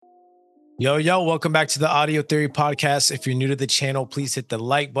Yo, welcome back to the Audio Theory Podcast. If you're new to the channel, please hit the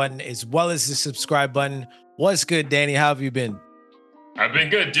like button as well as the subscribe button. What's good, Danny? How have you been? I've been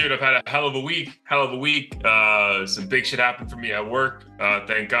good, dude. I've had a hell of a week. Some big shit happened for me at work,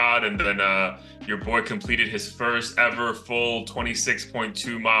 thank God. And then your boy completed his first ever full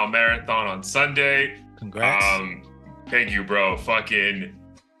 26.2 mile marathon on Sunday. Congrats. Thank you, bro. Fucking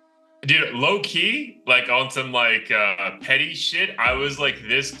dude, low key, like on some petty shit. I was like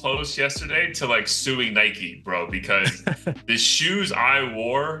this close yesterday to like suing Nike, bro, because the shoes I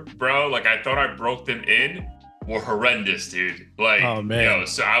wore, bro, like I thought I broke them in, were horrendous, dude. Like, oh man,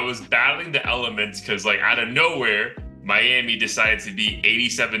 so I was battling the elements because like out of nowhere, Miami decided to be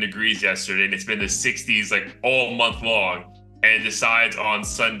 87 degrees yesterday, and it's been the 60s like all month long. And it decides on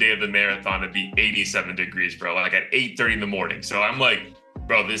Sunday of the marathon to be 87 degrees, bro, like at 8:30 in the morning. So I'm like,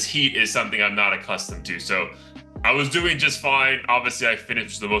 bro, this heat is something I'm not accustomed to. So I was doing just fine. Obviously, I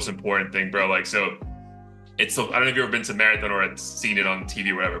finished the most important thing, bro. Like, so it's, I don't know if you've ever been to a marathon or had seen it on TV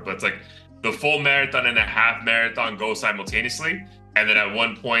or whatever, but it's like the full marathon and a half marathon go simultaneously. And then at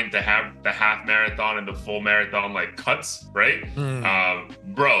one point, the half marathon and the full marathon like cuts, right?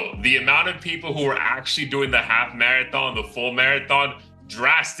 Bro, the amount of people who were actually doing the half marathon, the full marathon,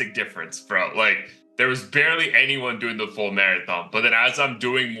 drastic difference, bro. Like, there was barely anyone doing the full marathon. But then as I'm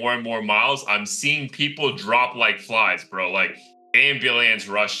doing more and more miles, I'm seeing people drop like flies, bro. Like ambulance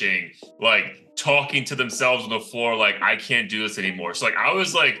rushing, like talking to themselves on the floor, like, I can't do this anymore. So like, I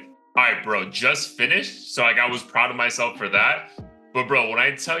was like, all right, bro, just finished. So like, I was proud of myself for that. But bro, when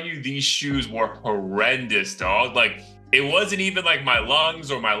I tell you these shoes were horrendous, dog, like it wasn't even like my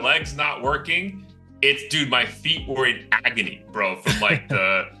lungs or my legs not working. It's, dude, my feet were in agony, bro, from like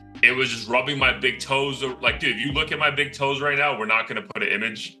it was just rubbing my big toes. Like, dude, if you look at my big toes right now, we're not going to put an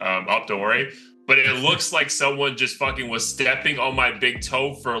image up, don't worry. But it looks like someone just fucking was stepping on my big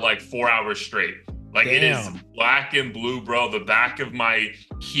toe for like 4 hours straight. Like, Damn. It is black and blue, bro. The back of my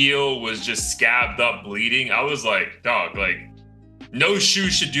heel was just scabbed up, bleeding. I was like, dog, like, no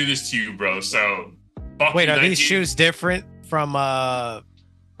shoe should do this to you, bro. So, wait, are these shoes different from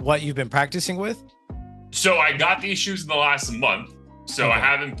what you've been practicing with? So I got these shoes in the last month. So okay. I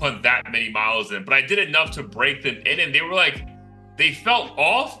haven't put that many miles in, but I did enough to break them in, and they were like, they felt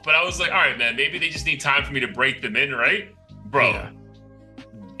off, but I was like, all right, man, maybe they just need time for me to break them in, right? Bro,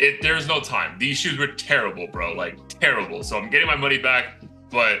 there's no time. These shoes were terrible, bro, like terrible. So I'm getting my money back,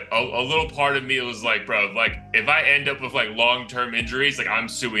 but a little part of me was like, bro, like if I end up with like long-term injuries, like I'm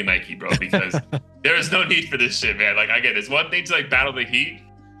suing Nike, bro, because there's no need for this shit, man. Like I get it. It's one thing to like battle the heat,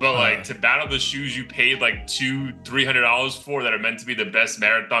 but like to battle the shoes you paid like $200-300 for that are meant to be the best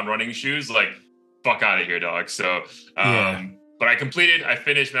marathon running shoes, like fuck out of here, dog. So, but I completed, I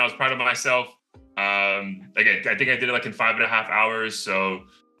finished, man. I was proud of myself. Again, I think I did it like in 5.5 hours. So,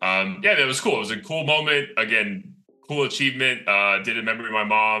 yeah, man, it was cool. It was a cool moment. Again, cool achievement. Did it in memory of my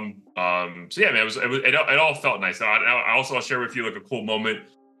mom. So yeah, man, it all felt nice. I'll share with you like a cool moment.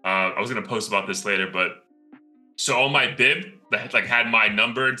 I was gonna post about this later, but so on my bib that like had my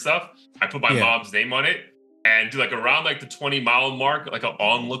number and stuff, I put my mom's name on it, and like around like the 20-mile mark, like an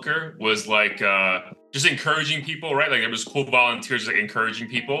onlooker was like just encouraging people, right? Like there was cool volunteers like encouraging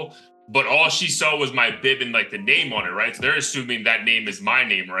people, but all she saw was my bib and like the name on it, right? So they're assuming that name is my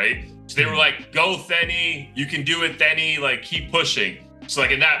name, right? So they were like, "Go, Thenny, you can do it, Thenny, like keep pushing." So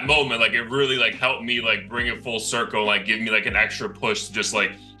like in that moment, like it really like helped me like bring it full circle, like give me like an extra push to just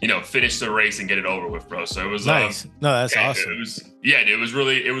like, you know, finish the race and get it over with, bro. So it was nice. No, that's awesome. It was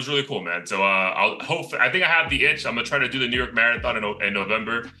really cool, man. So I think I have the itch. I'm gonna try to do the New York Marathon in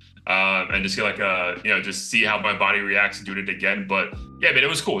November, and just get like just see how my body reacts and do it again. But yeah, man, it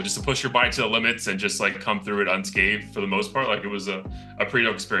was cool just to push your body to the limits and just like come through it unscathed for the most part. Like it was a pretty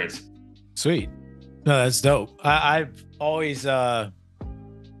dope experience. Sweet. No, that's dope. I've always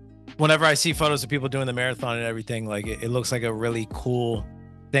whenever I see photos of people doing the marathon and everything, like it looks like a really cool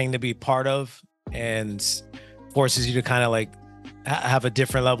thing to be part of, and forces you to kind of like have a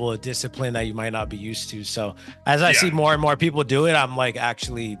different level of discipline that you might not be used to. So as I see more and more people do it, I'm like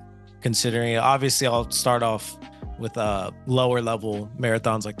actually considering it. Obviously, I'll start off with lower level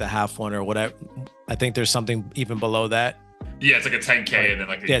marathons like the half one or whatever. I think there's something even below that. Yeah, it's like a 10K and then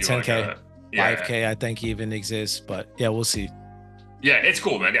like 10K, 5K I think even exists, but yeah, we'll see. Yeah, it's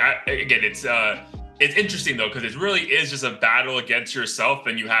cool, man. Again, it's interesting though, because it really is just a battle against yourself,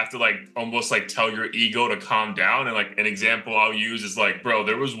 and you have to like almost like tell your ego to calm down. And like an example I'll use is like, bro,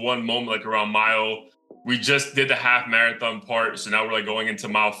 there was one moment like around we just did the half marathon part, so now we're like going into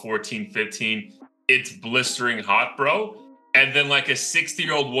mile 14, 15. It's blistering hot, bro. and then like a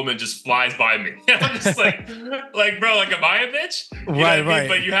 60-year-old woman just flies by me. I'm just like, bro, like, am I a bitch? You know what I mean?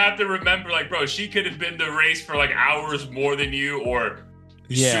 But you have to remember, like, bro, she could have been the race for like hours more than you, or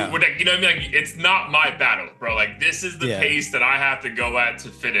Yeah. shoot, you know what I mean? Like, it's not my battle, bro. Like, this is the pace that I have to go at to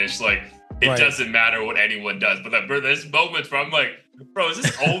finish. Like, it doesn't matter what anyone does. But like, bro, there's moments where I'm like, bro, is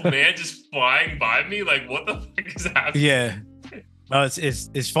this old man just flying by me? Like, what the fuck is happening? Yeah. Well,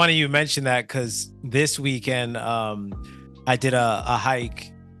 it's funny you mentioned that, because this weekend I did a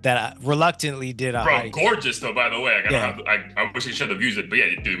hike that I reluctantly did a hike. Gorgeous though, by the way. I wish I should have used it, but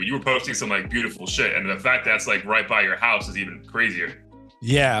yeah, dude, you were posting some like beautiful shit, and the fact that's like right by your house is even crazier.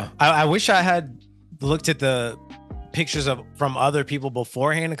 Yeah, I wish I had looked at the pictures from other people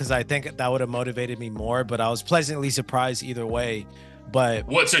beforehand, because I think that would have motivated me more. But I was pleasantly surprised either way.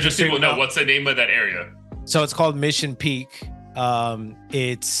 But so just people know, what's the name of that area? So it's called Mission Peak.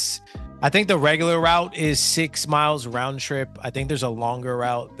 I think the regular route is 6 miles round trip. I think there's a longer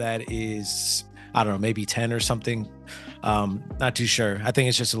route that is, I don't know, maybe 10 or something. Not too sure. I think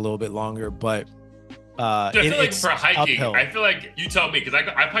it's just a little bit longer, but I feel like for hiking, uphill. I feel like, you tell me, because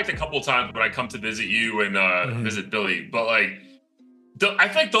I've hiked a couple of times when I come to visit you and visit Billy, but like, I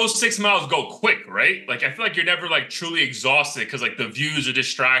feel like those 6 miles go quick, right? Like, I feel like you're never like truly exhausted because like the views are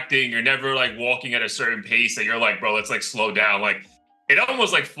distracting. You're never like walking at a certain pace that you're like, bro, let's like slow down. Like, it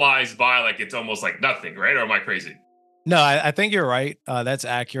almost like flies by, like it's almost like nothing, right? Or am I crazy? No, I think you're right. That's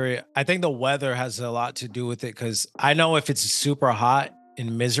accurate. I think the weather has a lot to do with it, because I know if it's super hot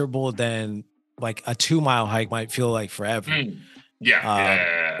and miserable, then like a 2 mile hike might feel like forever.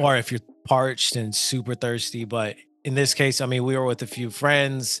 Yeah. Or if you're parched and super thirsty. But in this case, I mean, we were with a few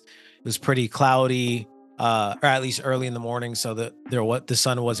friends. It was pretty cloudy, or at least early in the morning, so that the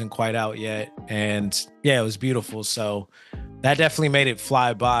sun wasn't quite out yet. And yeah, it was beautiful. So that definitely made it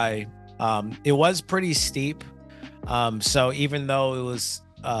fly by. It was pretty steep. So even though it was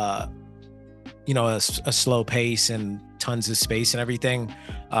a slow pace and tons of space and everything,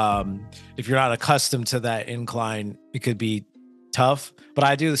 if you're not accustomed to that incline, it could be tough. But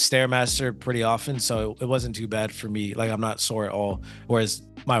I do the Stairmaster pretty often, so it wasn't too bad for me. Like, I'm not sore at all. Whereas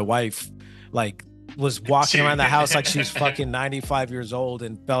my wife, like, was walking around the house like she was fucking 95 years old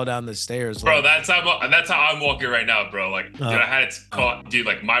and fell down the stairs. Bro, like, that's how I'm walking right now, bro. Like, dude, I had it caught, dude.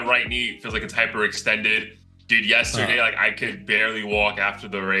 Like, my right knee feels like it's hyperextended. Dude, yesterday, like, I could barely walk after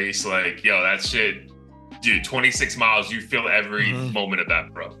the race. Like, yo, that shit, dude, 26 miles, you feel every moment of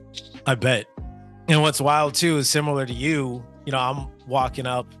that, bro. I bet. And what's wild too is, similar to you, I'm walking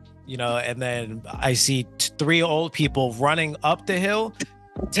up, and then I see 3 old people running up the hill.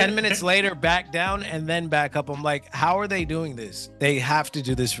 10 minutes later, back down, and then back up. I'm like, how are they doing this? They have to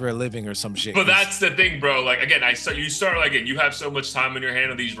do this for a living or some shit. But that's the thing, bro. Like, again, you start like, you have so much time on your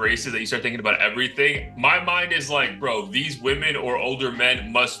hand on these races that you start thinking about everything. My mind is like, bro, these women or older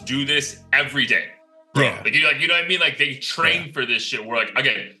men must do this every day, bro. Yeah. Like, you know what I mean? Like, they train for this shit. We're like,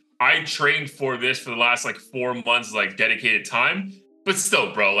 again, I trained for this for the last like 4 months, like dedicated time. But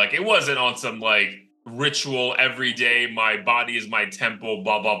still, bro, like, it wasn't on some like ritual every day, my body is my temple,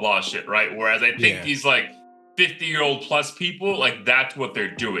 blah blah blah shit, right? Whereas I think these like 50-year-old plus people, like, that's what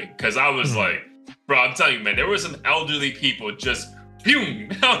they're doing. Because I was like, bro, I'm telling you, man, there were some elderly people just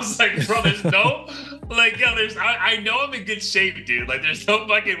boom. I was like, bro, there's no like, yo, I know I'm in good shape, dude. Like, there's no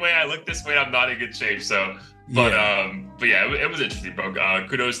fucking way I look this way, I'm not in good shape. So but yeah, it was interesting, bro.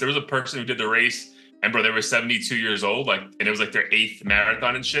 Kudos. There was a person who did the race, and bro, they were 72 years old, like, and it was like their 8th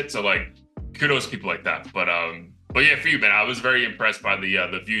marathon and shit. So like, kudos to people like that. But yeah, for you, man, I was very impressed by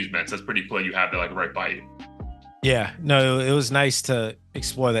the views, man. So that's pretty cool. You have that like right by you. Yeah, no, it was nice to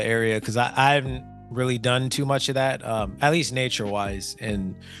explore the area, because I haven't really done too much of that, at least nature wise.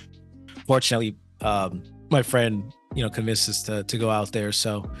 And fortunately, my friend, convinced us to go out there.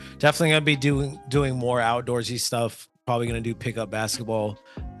 So definitely gonna be doing more outdoorsy stuff. Probably gonna do pickup basketball.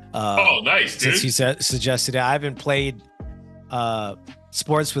 Oh, nice, dude. Since he suggested it, I haven't played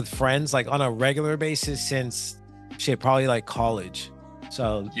sports with friends like on a regular basis since probably like college.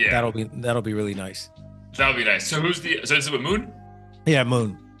 So yeah, that'll be really nice. That'll be nice. So this is with Moon? Yeah,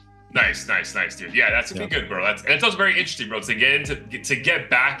 Moon. Nice, dude. Yeah, that's gonna be good, bro. And it's also very interesting, bro, to get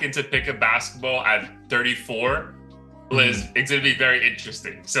back into pickup basketball at 34. Liz, it's gonna be very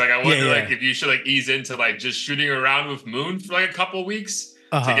interesting. So like, I wonder like if you should like ease into like just shooting around with Moon for like a couple weeks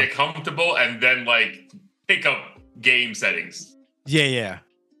to get comfortable, and then like pick up game settings. Yeah.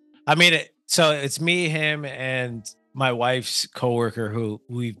 I mean, so it's me, him, and my wife's coworker who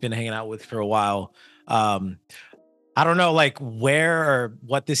we've been hanging out with for a while. I don't know like where or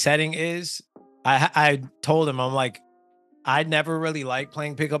what the setting is. I told him, I'm like, I never really like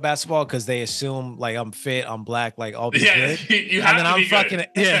playing pickup basketball because they assume like I'm fit, I'm black, like I'll be Yeah, good. you And have then to I'm be fucking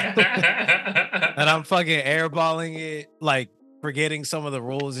good. and I'm fucking airballing it, like forgetting some of the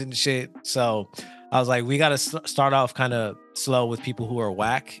rules and shit. So I was like, we got to start off kind of slow with people who are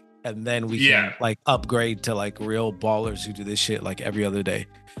whack, and then we Yeah. can like upgrade to like real ballers who do this shit like every other day.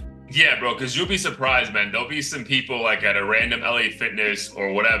 Yeah, bro, because you'll be surprised, man. There'll be some people like at a random LA Fitness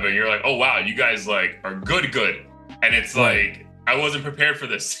or whatever, and you're like, oh wow, you guys like are good. And it's Right. like, I wasn't prepared for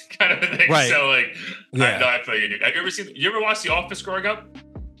this kind of a thing. Right. So like Yeah. I feel you, dude. Have you ever watched The Office growing up?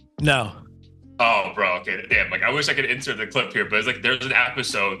 No. Oh, bro, okay, damn. Like, I wish I could insert the clip here, but it's like there's an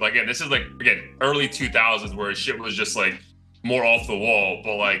episode. Like, again, this is like again early 2000s where shit was just like more off the wall.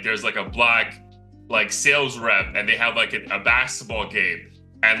 But like, there's like a black like sales rep, and they have like a basketball game,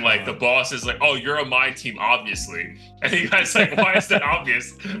 and like the boss is like, "Oh, you're on my team, obviously." And the guy's like, "Why is that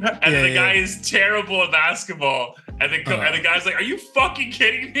obvious?" And then the guy is terrible at basketball, and and the guy's like, "Are you fucking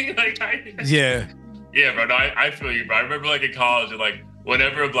kidding me?" Like, Yeah. Yeah, bro. No, I feel you, bro. I remember like in college, and like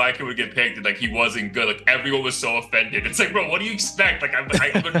whenever a black kid would get picked and like he wasn't good, like everyone was so offended. It's like, bro, what do you expect? Like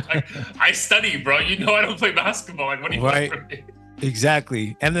I study, bro. You know I don't play basketball. Like, what do you want from me?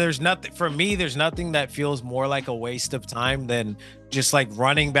 Exactly. And there's nothing for me, there's nothing that feels more like a waste of time than just like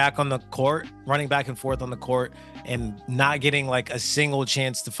running back on the court, running back and forth on the court and not getting like a single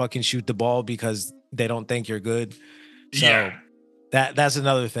chance to fucking shoot the ball because they don't think you're good. So Yeah. that's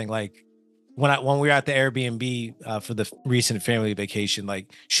another thing. Like when we were at the Airbnb for the recent family vacation,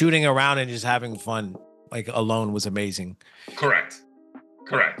 like shooting around and just having fun like alone was amazing. Correct.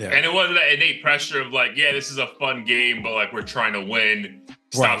 Yeah. And it wasn't that innate pressure of like, yeah, this is a fun game, but like we're trying to win.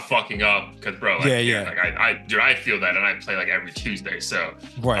 Stop fucking up, because bro, like, like I feel that, and I play like every Tuesday. So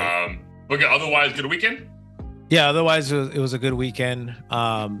but otherwise, good weekend. Yeah, otherwise it was a good weekend.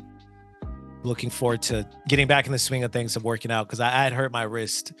 Looking forward to getting back in the swing of things of working out because I had hurt my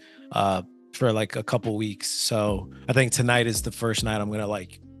wrist for like a couple weeks. So I think tonight is the first night I'm gonna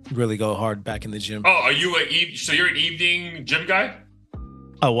like really go hard back in the gym. Oh, are you so you're an evening gym guy?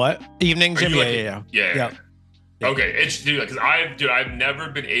 Oh, what? Evening gym? Yeah. Okay, it's dude, because I've never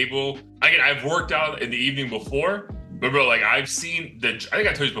been able. Again, I've worked out in the evening before, but bro, like I've seen I think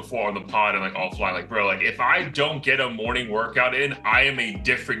I told you this before on the pod and like offline, like bro, like if I don't get a morning workout in, I am a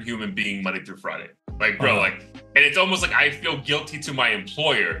different human being Monday through Friday. Like bro, like, and it's almost like I feel guilty to my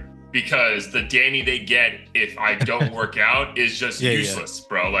employer because the Danny they get if I don't work out is just useless,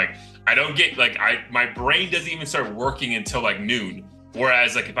 bro. Like I don't get like my brain doesn't even start working until like noon.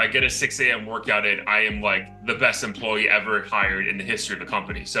 Whereas like if I get a 6 a.m. workout in, I am like the best employee ever hired in the history of the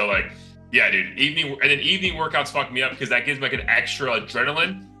company. So like, yeah, dude, evening workouts fuck me up because that gives me like an extra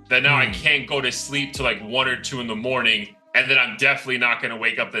adrenaline that now I can't go to sleep till like 1 or 2 in the morning. And then I'm definitely not going to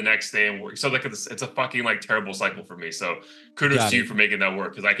wake up the next day and work. So like it's a fucking like terrible cycle for me. So kudos to you for making that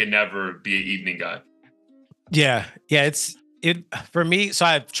work because I can never be an evening guy. Yeah. It's for me. So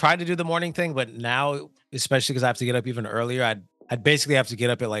I've tried to do the morning thing, but now, especially because I have to get up even earlier, I'd basically have to get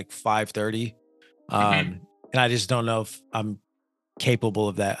up at like 5:30. And I just don't know if I'm capable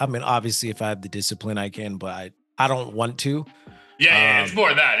of that. I mean, obviously if I have the discipline I can, but I don't want to. Yeah, it's more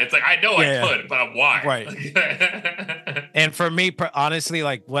of that. It's like, I know I could, but why? Right. And for me, honestly,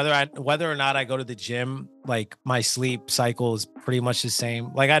 like whether or not I go to the gym, like my sleep cycle is pretty much the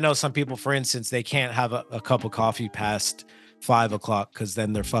same. Like I know some people, for instance, they can't have a cup of coffee past 5 o'clock because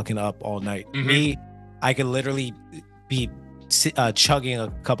then they're fucking up all night. Me, I could literally be chugging a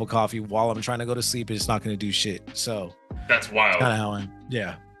cup of coffee while I'm trying to go to sleep. It's not going to do shit. So that's wild. Kind of how I'm.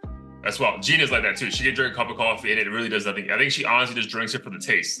 Yeah. That's wild. Gina's like that too. She can drink a cup of coffee and it really does nothing. I think she honestly just drinks it for the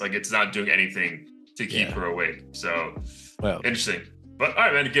taste. Like it's not doing anything to keep her awake. So interesting. But all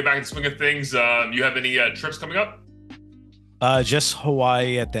right, man, to get back in the swing of things, you have any trips coming up? Just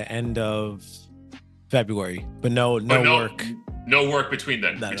Hawaii at the end of February, but no work. No work between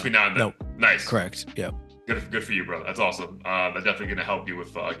then. Between now and then. No. Nice. Correct. Yeah. Good for you, bro. That's awesome. That's definitely going to help you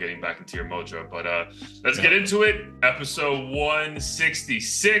with getting back into your mojo. But let's get into it. Episode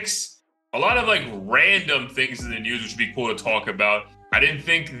 166. A lot of like random things in the news, which would be cool to talk about. I didn't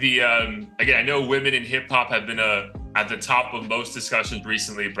think again, I know women in hip hop have been at the top of most discussions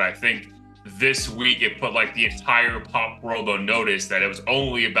recently, but I think this week it put like the entire pop world on notice that it was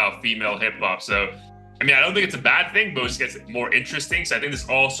only about female hip hop. So, I mean, I don't think it's a bad thing, but it just gets more interesting. So I think this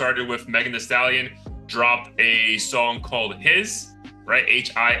all started with Megan Thee Stallion dropped a song called Hiss, right?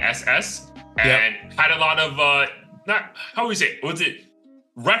 Hiss, and had a lot of was it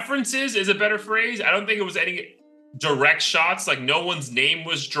references is a better phrase. I don't think it was any direct shots. Like no one's name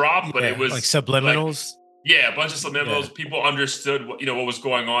was dropped, but it was like subliminals. Yeah, a bunch of subliminals. Yeah. People understood what was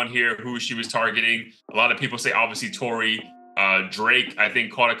going on here, who she was targeting. A lot of people say obviously Tory, Drake, I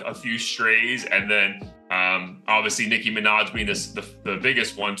think caught a few strays, and then obviously Nicki Minaj being the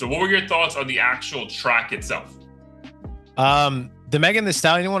biggest one. So, what were your thoughts on the actual track itself? The Megan Thee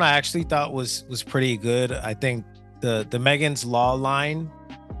Stallion one I actually thought was pretty good. I think the Megan's Law line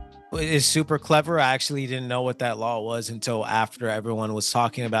is super clever. I actually didn't know what that law was until after everyone was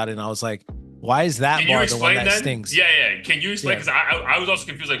talking about it, and I was like, why is that Can you bar the one explain that then? stings? Yeah. Can you explain? Yeah. Because I was also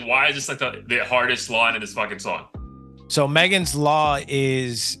confused. Like, why is this like the hardest line in this fucking song? So Megan's Law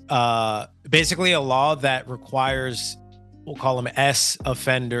is basically a law that requires, we'll call them S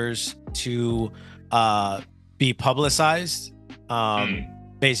offenders, to be publicized.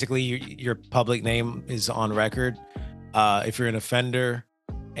 Basically, your public name is on record if you're an offender.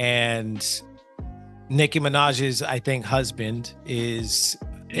 And Nicki Minaj's, I think, husband is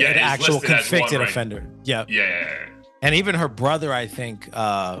an actual convicted offender. Yeah. And even her brother, I think,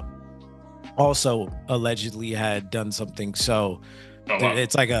 also allegedly had done something. So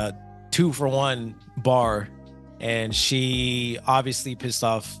it's like a 2-for-1 bar. And she obviously pissed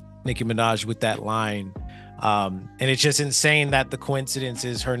off Nicki Minaj with that line. And it's just insane that the coincidence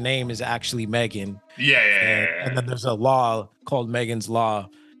is her name is actually Megan. And then there's a law called Megan's Law.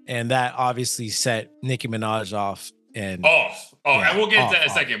 And that obviously set Nicki Minaj off. And we'll get into that in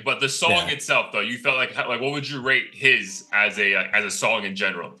a second. But the song itself, though, you felt like what would you rate his as a song in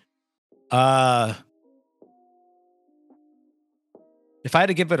general? If I had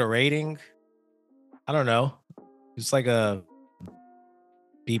to give it a rating, I don't know. It's like a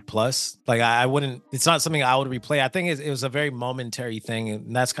B plus. Like I wouldn't. It's not something I would replay. I think it was a very momentary thing,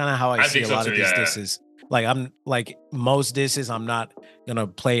 and that's kind of how I see a lot of these disses. Like I'm like most disses, I'm not gonna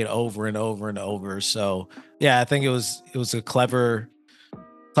play it over and over and over. So yeah, I think it was a clever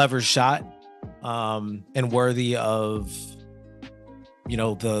shot, and worthy of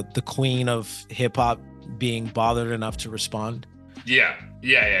the queen of hip hop being bothered enough to respond. Yeah.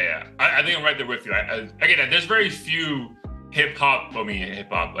 I think I'm right there with you. Again, there's very few hip hop,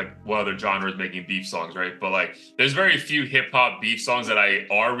 like what other genres making beef songs, right? But like, there's very few hip hop beef songs that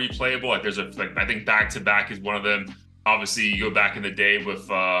are replayable. Like, I think Back to Back is one of them. Obviously, you go back in the day with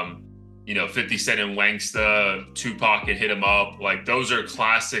 50 Cent and Wangsta, Tupac and Hit 'Em Up. Like, those are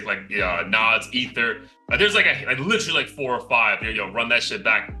classic. Like, Nas, Ether. There's like literally like 4 or 5. Run that shit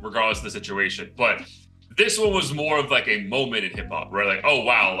back regardless of the situation. But this one was more of like a moment in hip hop, right? Like, oh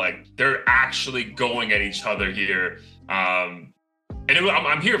wow, like they're actually going at each other here. And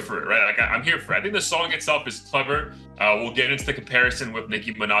I'm here for it, right? Like I'm here for it. I think the song itself is clever. We'll get into the comparison with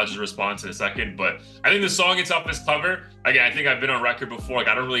Nicki Minaj's response in a second, but I think the song itself is clever. Again, I think I've been on record before. Like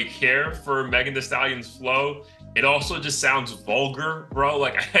I don't really care for Megan Thee Stallion's flow. It also just sounds vulgar, bro.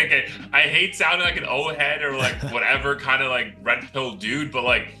 Like I hate sounding like an old head or like whatever kind of like red pill dude, but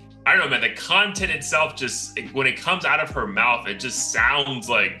like I don't know, man. The content itself when it comes out of her mouth, it just sounds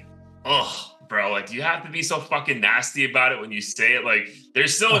like, ugh. Bro, like, do you have to be so fucking nasty about it when you say it? Like,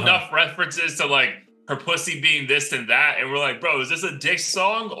 there's still enough references to like her pussy being this and that, and we're like, bro, is this a dick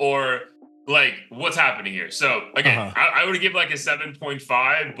song or like what's happening here? So again, I would give like a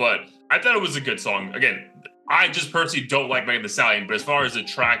 7.5, but I thought it was a good song. Again, I just personally don't like Megan Thee Stallion, but as far as the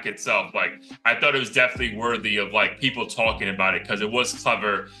track itself, like I thought it was definitely worthy of like people talking about it because it was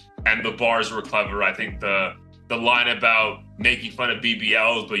clever and the bars were clever. I think the line about making fun of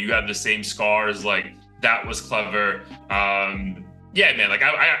BBLs, but you have the same scars, like that was clever. Yeah, man, like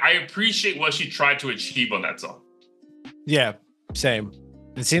I appreciate what she tried to achieve on that song. Yeah, same.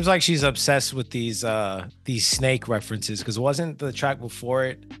 It seems like she's obsessed with these snake references because wasn't the track before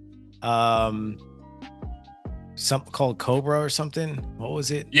it something called Cobra or something? What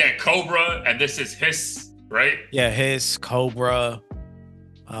was it? Yeah, Cobra, and this is Hiss, right? Yeah, Hiss, Cobra.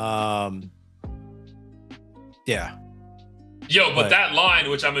 Yeah. Yo, but that line,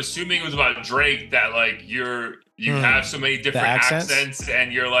 which I'm assuming was about Drake, that like you have so many different accents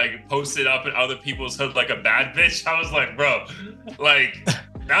and you're like posted up in other people's hood like a bad bitch. I was like, bro, like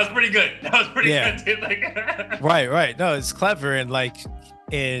that was pretty good. That was pretty good, dude. Like Right. No, it's clever and like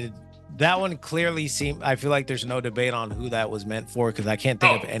that one clearly seemed. I feel like there's no debate on who that was meant for because I can't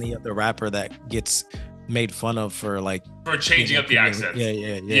think of any other rapper that gets made fun of for changing up the accents.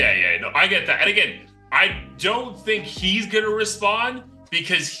 Yeah. No, I get that. And again, I don't think he's gonna respond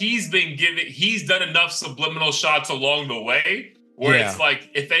because he's done enough subliminal shots along the way where it's like,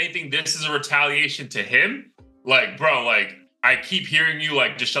 if anything, this is a retaliation to him. Like, bro, like I keep hearing you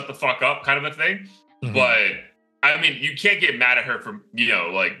like just shut the fuck up kind of a thing. Mm-hmm. But I mean, you can't get mad at her for,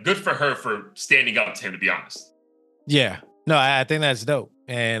 like good for her for standing up to him, to be honest. Yeah. No, I think that's dope.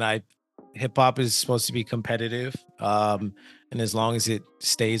 And I hip hop is supposed to be competitive. And as long as it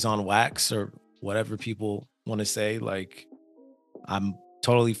stays on wax or whatever people want to say, like I'm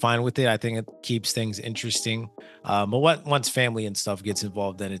totally fine with it. I think it keeps things interesting. But once family and stuff gets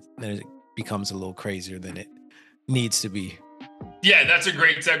involved, then it becomes a little crazier than it needs to be. Yeah, that's a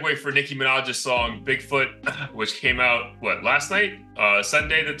great segue for Nicki Minaj's song Bigfoot, which came out last night,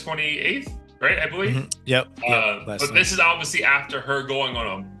 Sunday the 28th, right? I believe. Yep. But night. This is obviously after her going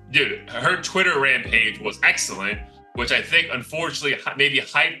on her Twitter rampage was excellent, which I think unfortunately maybe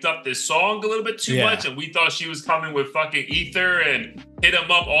hyped up this song a little bit too much, and we thought she was coming with fucking ether and hit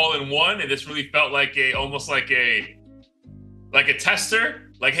them up all in one, and this really felt like almost like a tester.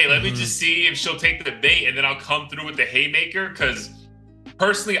 Like, hey, let me just see if she'll take the bait, and then I'll come through with the haymaker. Because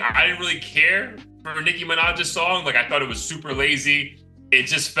personally, I didn't really care for Nicki Minaj's song. Like, I thought it was super lazy. It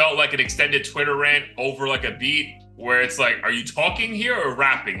just felt like an extended Twitter rant over like a beat where it's like, are you talking here or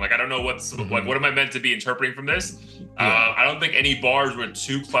rapping? Like, I don't know what am I meant to be interpreting from this? I don't think any bars were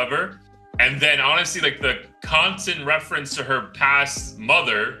too clever. And then honestly, like the constant reference to her past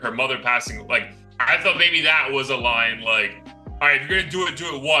mother, her mother passing, like I thought maybe that was a line like, all right, if you're gonna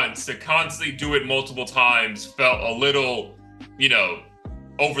do it once, to constantly do it multiple times felt a little,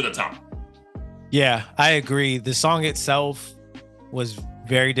 over the top. Yeah, I agree. The song itself was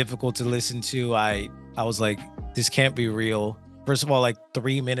very difficult to listen to. I was like, this can't be real. First of all, like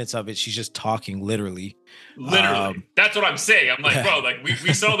 3 minutes of it, she's just talking literally. That's what I'm saying. I'm like, bro, like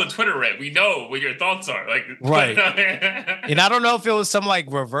we saw the Twitter rant. We know what your thoughts are. Like, right. And I don't know if it was some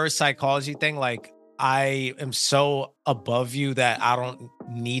like reverse psychology thing. Like, I am so above you that I don't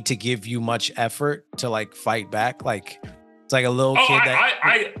need to give you much effort to like fight back. Like, it's like a little kid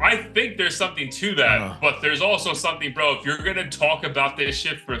I think there's something to that, but there's also something, bro. If you're gonna talk about this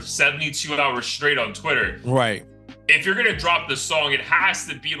shit for 72 hours straight on Twitter, right? If you're gonna drop the song, it has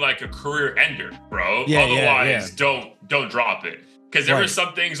to be like a career ender, bro. Otherwise, don't drop it. Because there were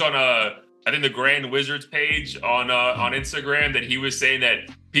some things on I think the Grand Wizards page on Instagram that he was saying that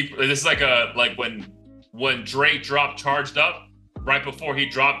people. This is like when Drake dropped Charged Up right before he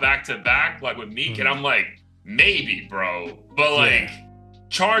dropped Back to Back, like with Meek, and I'm like, maybe, bro, but like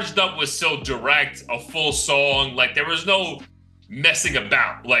Charged Up was so direct, a full song, like there was no messing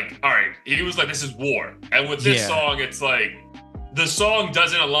about. Like, all right, he was like, this is war. And with this song, it's like the song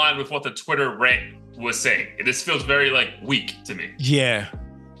doesn't align with what the Twitter rant was saying. This feels very like weak to me. Yeah,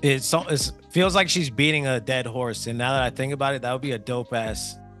 it feels like she's beating a dead horse. And now that I think about it, that would be a dope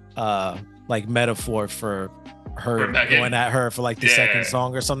ass like metaphor for her going at her for like the second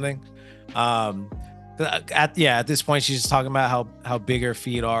song or something. At this point, she's talking about how big her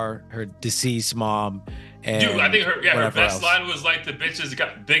feet are, her deceased mom. And dude, I think her best line was like, the bitch has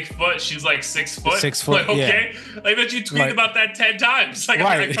got big foot. She's like 6 foot. 6 foot. Like, okay. I bet you tweeted about that 10 times. Like,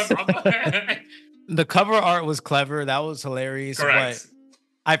 right. The cover art was clever. That was hilarious. Correct. But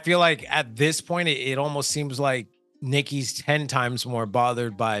I feel like at this point, it almost seems like Nicki's 10 times more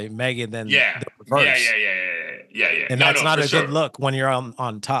bothered by Megan than the reverse. Yeah. And that's not a good look when you're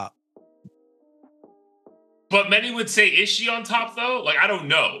on top. But many would say, is she on top though? Like, I don't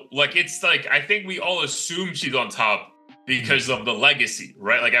know. Like, it's like, I think we all assume she's on top because of the legacy,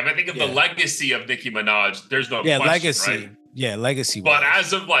 right? Like, if I think of the legacy of Nicki Minaj, there's no question, legacy. Right? Yeah, legacy. But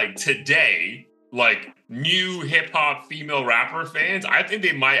as of like today, like new hip hop female rapper fans, I think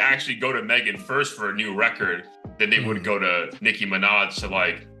they might actually go to Megan first for a new record than they would go to Nicki Minaj to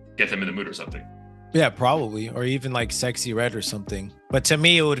like get them in the mood or something. Yeah, probably, or even like Sexy Red or something. But to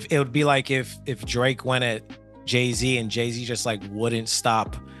me, it would be like if Drake went at Jay-Z and Jay-Z just like wouldn't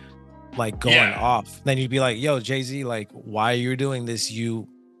stop like going off. Then you'd be like, yo, Jay-Z, like, why are you doing this? You're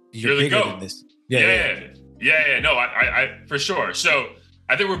bigger than this. Yeah. No, I for sure. So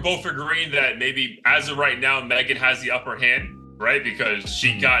I think we're both agreeing that maybe as of right now, Megan has the upper hand, right? Because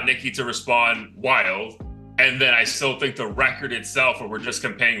she got Nicki to respond wild. And then I still think the record itself, where we're just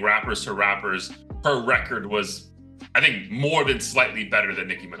comparing rappers to rappers, her record was, I think, more than slightly better than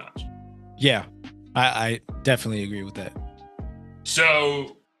Nicki Minaj. Yeah, I definitely agree with that.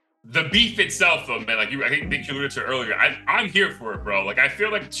 So the beef itself, though, man, like I think you alluded to earlier, I'm here for it, bro. Like, I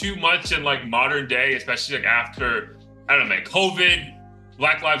feel like too much in like modern day, especially like after, I don't know, man, COVID,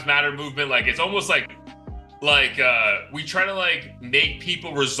 Black Lives Matter movement, like it's almost like we try to like make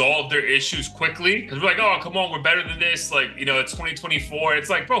people resolve their issues quickly because we're like, oh, come on, we're better than this. Like, it's 2024.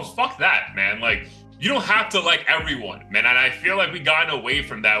 It's like, bro, fuck that, man. Like, you don't have to like everyone, man. And I feel like we've gotten away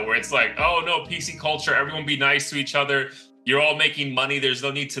from that where it's like, oh no, PC culture, everyone be nice to each other. You're all making money. There's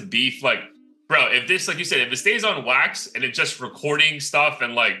no need to beef. Like, bro, if this, like you said, if it stays on wax and it's just recording stuff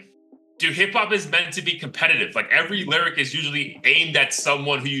and like dude, hip hop is meant to be competitive. Like every lyric is usually aimed at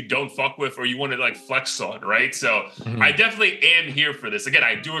someone who you don't fuck with or you want to like flex on, right? So I definitely am here for this. Again,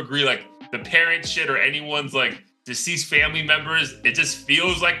 I do agree, like the parent shit or anyone's like deceased family members, it just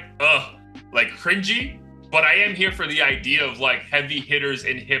feels like cringy. But I am here for the idea of like heavy hitters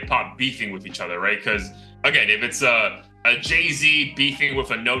in hip hop beefing with each other, right? Because again, if it's a Jay-Z beefing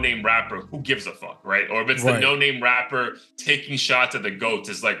with a no-name rapper, who gives a fuck, right? Or if it's the no-name rapper taking shots at the GOATs,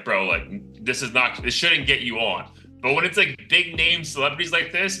 it's like, bro, like this shouldn't get you on. But when it's like big name celebrities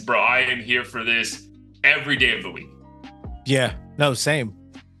like this, bro, I am here for this every day of the week. Yeah, no, same.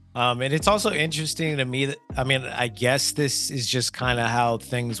 And it's also interesting to me that, I mean, I guess this is just kind of how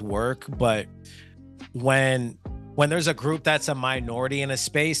things work, but when there's a group that's a minority in a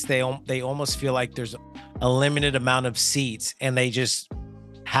space, they almost feel like there's a limited amount of seats and they just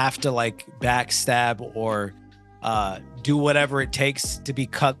have to like backstab or do whatever it takes to be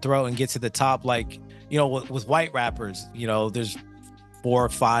cutthroat and get to the top. Like, you know, with white rappers, you know, there's 4 or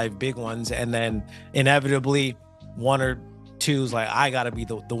 5 big ones, and then inevitably 1 or 2's like, I gotta be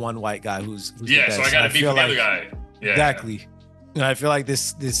the one white guy who's yeah, so I gotta be the other guy. Yeah, exactly. You know, I feel like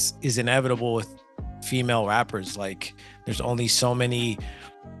this is inevitable with female rappers. Like there's only so many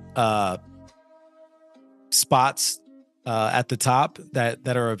spots at the top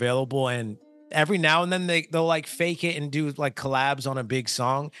that are available, and every now and then they'll like fake it and do like collabs on a big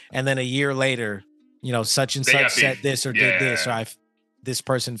song, and then a year later, you know, such and such said this or did this, or this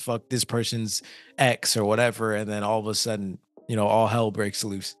person fucked this person's ex or whatever, and then all of a sudden, you know, all hell breaks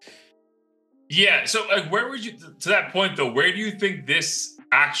loose. Yeah, so like where would you, to that point though, where do you think this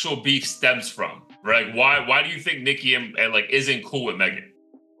actual beef stems from? Right? Like, why do you think Nicki and like isn't cool with Megan?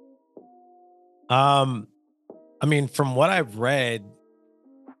 I mean, from what I've read,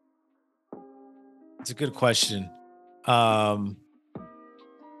 it's a good question. I'm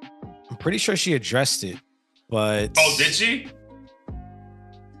pretty sure she addressed it, but oh, did she?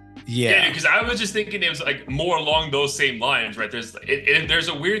 Yeah, because I was just thinking it was like more along those same lines, right? There's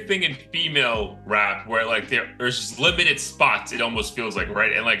a weird thing in female rap where like there's just limited spots. It almost feels like,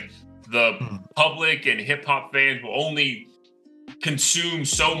 right? And like the public and hip hop fans will only consume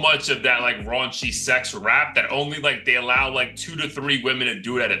so much of that like raunchy sex rap that only like they allow like 2 to 3 women to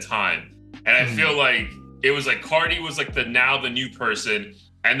do it at a time. And I feel like it was like Cardi was like the new person,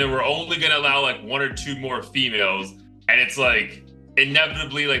 and then we're only gonna allow like 1 or 2 more females, and it's like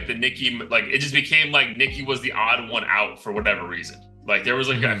inevitably like the Nicki, like it just became like Nicki was the odd one out for whatever reason. Like there was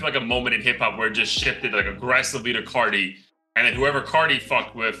like I feel like a moment in hip hop where it just shifted like aggressively to Cardi, and then whoever Cardi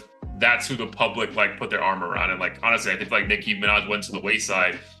fucked with, that's who the public like put their arm around. And like honestly, I think like Nicki Minaj went to the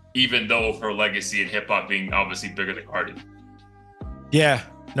wayside, even though of her legacy in hip hop being obviously bigger than Cardi. Yeah,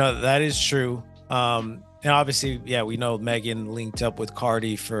 no, that is true. And obviously, yeah, we know Megan linked up with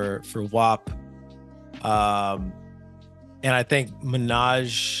Cardi for WAP. And I think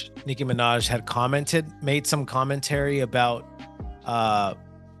Nicki Minaj had made some commentary about,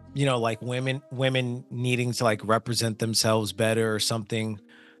 you know, like women needing to like represent themselves better or something.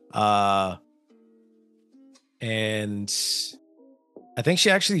 And I think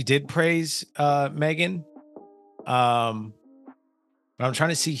she actually did praise Megan. But I'm trying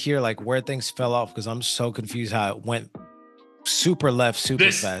to see here like where things fell off, because I'm so confused how it went super left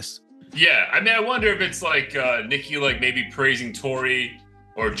super fast. Yeah, I mean, I wonder if it's like Nicki like maybe praising Tory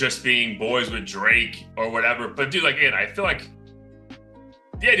or just being boys with Drake or whatever. But dude, like again, I feel like,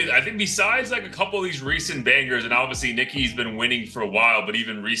 yeah, dude, I think besides like a couple of these recent bangers, and obviously Nicki's been winning for a while, but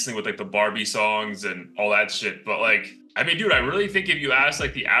even recently with like the Barbie songs and all that shit. But like, I mean, dude, I really think if you ask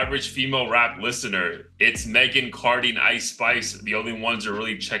like the average female rap listener, it's Megan, Cardi, and Ice Spice, the only ones are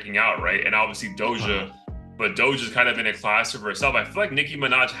really checking out, right? And obviously Doja. But Doja's kind of in a class of herself. I feel like Nicki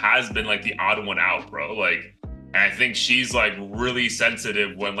Minaj has been like the odd one out, bro. Like, and I think she's like really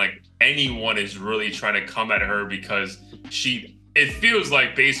sensitive when like anyone is really trying to come at her, because it feels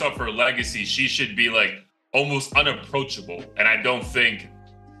like based off her legacy, she should be like almost unapproachable. And I don't think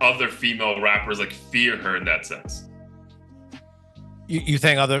other female rappers like fear her in that sense. You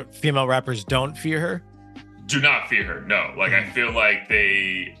think other female rappers don't fear her? Do not fear her. No, like I feel like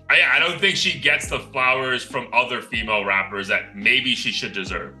I don't think she gets the flowers from other female rappers that maybe she should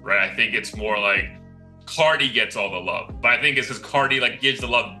deserve, right? I think it's more like Cardi gets all the love, but I think it's because Cardi like gives the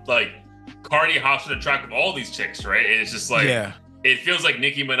love, like Cardi hops on the track of all these chicks, right? And it's just like, it feels like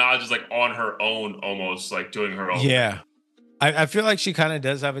Nicki Minaj is like on her own, almost like doing her own. Yeah, I feel like she kind of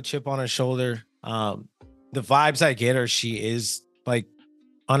does have a chip on her shoulder. The vibes I get are she is like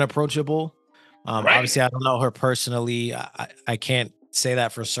unapproachable. Right. Obviously, I don't know her personally. I can't say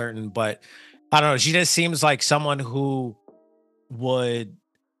that for certain, but I don't know. She just seems like someone who would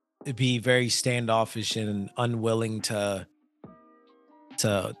be very standoffish and unwilling to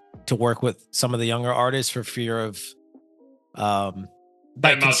to work with some of the younger artists for fear of um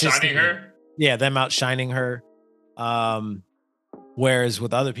like Them outshining consistently, her. yeah, them outshining her. Um Whereas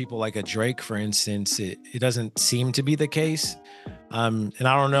with other people like a Drake, for instance, it doesn't seem to be the case. And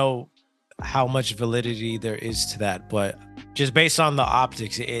I don't know how much validity there is to that, but just based on the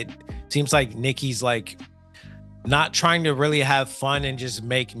optics, it seems like Nicki's like not trying to really have fun and just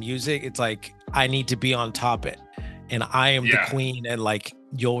make music. It's like I need to be on top it, and I am the Yeah. queen, and like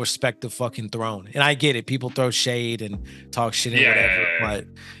you'll respect the fucking throne. And I get it. People throw shade and talk shit and Yeah, yeah, whatever, yeah, yeah. but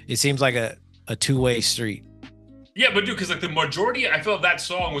it seems like a two-way street. Yeah, but dude, because like the majority, I feel that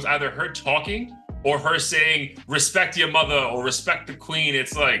song was either her talking or her saying "respect your mother" or "respect the queen."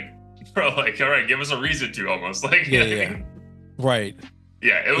 It's like, bro, like, all right, give us a reason to almost like, Yeah, yeah, right.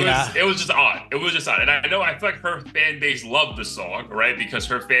 yeah. Yeah. It was just odd. It was just odd, and I know I feel like her fan base loved the song, right? Because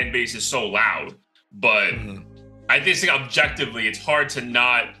her fan base is so loud. But Mhm. I think objectively, it's hard to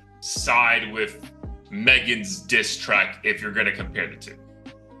not side with Megan's diss track if you're gonna compare the two.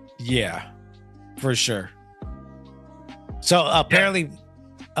 Yeah, for sure. So Yeah. apparently,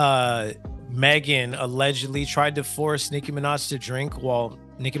 uh, Megan allegedly tried to force Nicki Minaj to drink while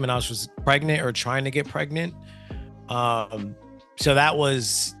Nicki Minaj was pregnant or trying to get pregnant. Um, so that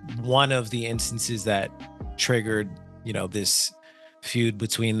was one of the instances that triggered, this feud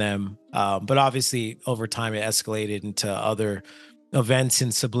between them. But obviously, over time, it escalated into other events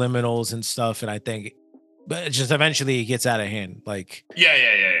and subliminals and stuff. And I think, but it just eventually it gets out of hand. Like, Yeah.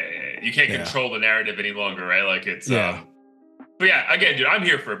 You can't yeah, control the narrative any longer, right? Like it's yeah, but yeah, again, dude, I'm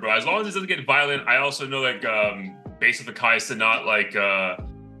here for it, bro. As long as it doesn't get violent. I also know like based on the Kais to not like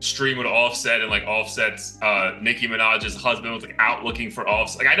stream with Offset and like Offset's Nicki Minaj's husband was like out looking for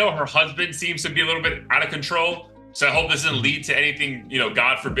Offset. Like I know her husband seems to be a little bit out of control. So I hope this doesn't mhm, lead to anything,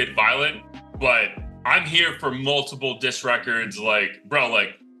 God forbid, violent. But I'm here for multiple diss records. Like, bro,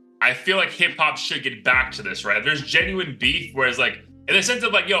 like I feel like hip hop should get back to this, right? There's genuine beef, whereas like in the sense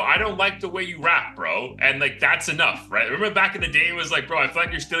of like, yo, I don't like the way you rap, bro. And like, that's enough, right? Remember back in the day, it was like, bro, I feel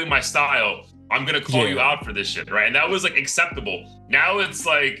like you're stealing my style. I'm going to call you yeah, out for this shit, right? And that was like acceptable. Now it's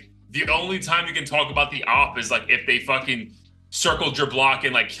like the only time you can talk about the op is like if they fucking circled your block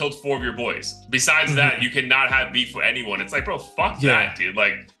and like killed 4 of your boys. Besides that, mhm, you cannot have beef with anyone. It's like, bro, fuck yeah, that, dude.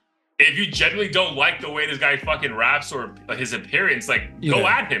 Like, if you genuinely don't like the way this guy fucking raps or his appearance, like go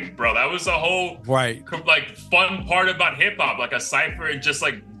yeah, at him, bro. That was the whole right. like fun part about hip hop, like a cipher and just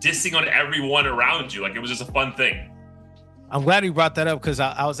like dissing on everyone around you. Like it was just a fun thing. I'm glad you brought that up because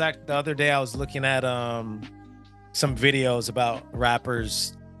I was the other day I was looking at some videos about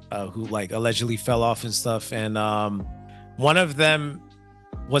rappers who like allegedly fell off and stuff, and one of them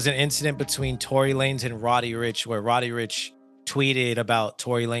was an incident between Tory Lanez and Roddy Rich, where Roddy Rich tweeted about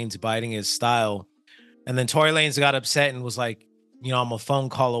Tory Lanez biting his style, and then Tory Lanez got upset and was like, I'm a phone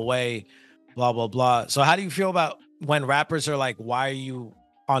call away, blah blah blah. So how do you feel about when rappers are like, why are you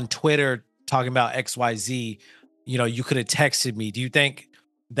on Twitter talking about XYZ? You could have texted me. Do you think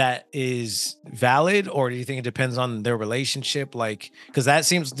that is valid, or do you think it depends on their relationship? Like, because that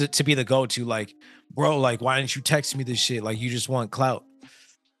seems to be the go-to, like, bro, like, why didn't you text me this shit? Like, you just want clout.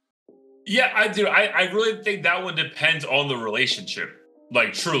 Yeah, I do. I really think that one depends on the relationship.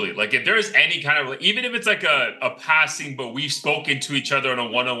 Like truly, like if there's any kind of even if it's like a passing, but we've spoken to each other on a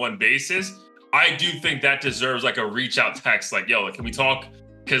one-on-one basis, I do think that deserves like a reach out text, like, yo, like, can we talk?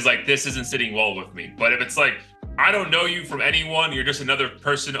 Because like this isn't sitting well with me. But if it's like I don't know you from anyone, you're just another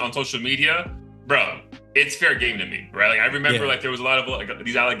person on social media, bro, it's fair game to me, right? Like I remember Yeah. like there was a lot of like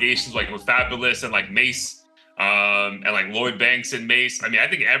these allegations like with Fabulous and like Mace and like Lloyd Banks and Mace. I mean, I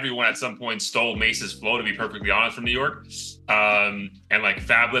think everyone at some point stole Mace's flow, to be perfectly honest, from New York. And like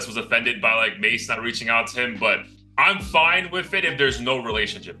Fabulous was offended by like Mace not reaching out to him, but I'm fine with it if there's no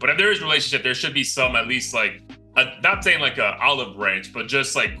relationship. But if there is a relationship, there should be some at least like not saying like a olive branch, but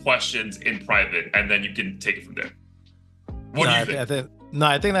just like questions in private, and then you can take it from there. What No, do you I, think? no,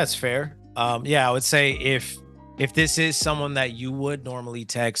 I think that's fair. Yeah, I would say if this is someone that you would normally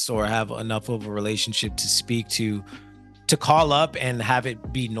text or have enough of a relationship to speak to call up and have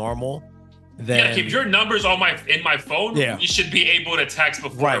it be normal, Yeah, like if then your number's on my in my phone, yeah, we should be able to text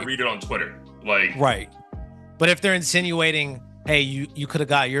before I right, read it on Twitter. Like, right. But if they're insinuating, hey, you could have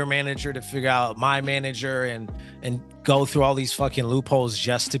got your manager to figure out my manager and go through all these fucking loopholes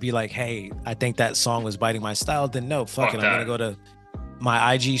just to be like, hey, I think that song was biting my style, then no, fuck fuck it. I'm gonna that. go to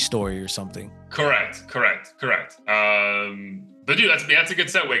my IG story or something. Correct. But dude, that's a good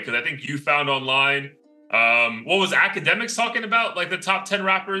segue because I think you found online. What was Academics talking about? Like the top 10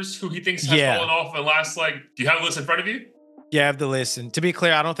 rappers who he thinks have Yeah. fallen off in the last like. Do you have a list in front of you? Yeah, I have the list. And to be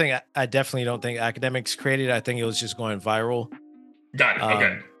clear, I definitely don't think academics created it. I think it was just going viral. Got it.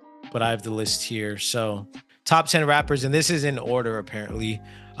 Okay. Um, but I have the list here. So top 10 rappers, and this is in order apparently.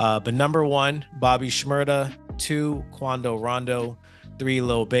 But number one, Bobby Shmurda, two, Quando Rondo, three,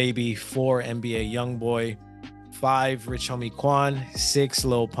 Lil Baby, four, NBA Youngboy, five, Rich Homie Quan, six,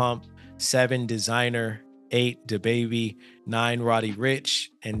 Lil Pump, seven, Designer, eight, DaBaby, nine, Roddy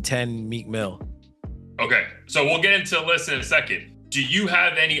Rich, and 10, Meek Mill. Okay. So we'll get into the list in a second. Do you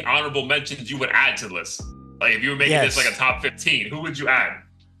have any honorable mentions you would add to the list? Like if you were making this like a top 15, who would you add?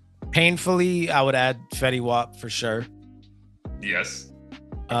 Painfully, I would add Fetty Wap for sure. Yes.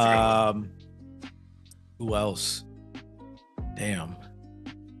 Who else? Damn.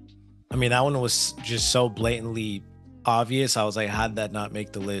 I mean, that one was just so blatantly obvious. I was like, how'd that not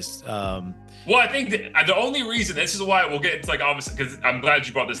make the list? Well, I think the only reason, this is why we'll get into like obviously, because I'm glad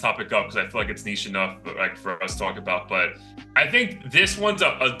you brought this topic up because I feel like it's niche enough like for us to talk about. But I think this one's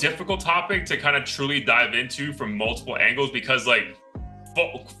a difficult topic to kind of truly dive into from multiple angles because like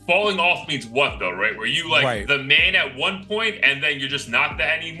falling off means what though, right? Were you like the man at one point and then you're just not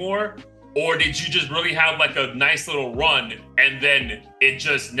that anymore? Or did you just really have like a nice little run and then it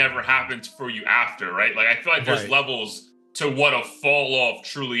just never happened for you after, right? Like I feel like there's levels to what a fall off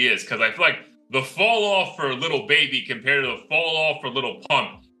truly is. Cause I feel like the fall off for Little Baby compared to the fall off for Little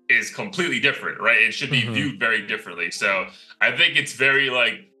Pump is completely different, right? It should be viewed very differently. So I think it's very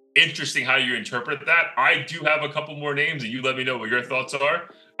like interesting how you interpret that. I do have a couple more names and you let me know what your thoughts are.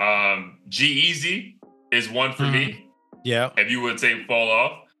 G-Eazy is one for me. Yeah. If you would say fall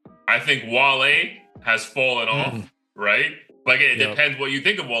off. I think Wale has fallen off, right? Like it depends what you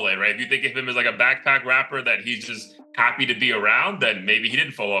think of Wale, right? If you think of him as like a backpack rapper that he's just happy to be around, then maybe he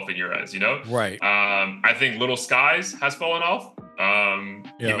didn't fall off in your eyes, you know? Right. I think Little Skies has fallen off.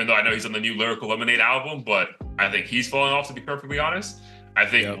 Even though I know he's on the new Lyrical Lemonade album, but I think he's fallen off to be perfectly honest. I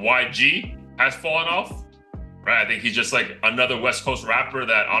think YG has fallen off, right? I think he's just like another West Coast rapper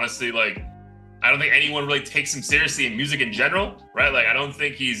that honestly, like, I don't think anyone really takes him seriously in music in general, right? Like, I don't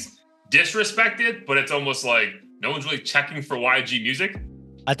think he's disrespected, but it's almost like no one's really checking for YG music.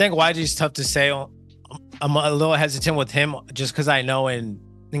 I think YG's tough to say. I'm a little hesitant with him just because I know in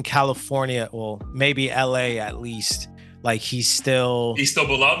California, well, maybe LA at least, like he's still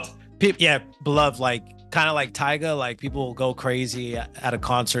beloved. Yeah, beloved. Like kind of like Tyga. Like people will go crazy at a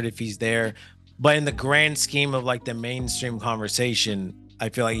concert if he's there, but in the grand scheme of like the mainstream conversation, I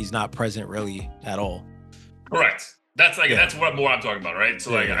feel like he's not present really at all. Correct. That's like that's what more I'm talking about, right?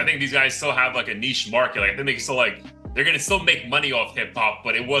 So like I think these guys still have like a niche market. Like I think they can still like they're gonna still make money off hip hop,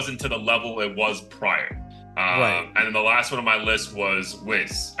 but it wasn't to the level it was prior. And then the last one on my list was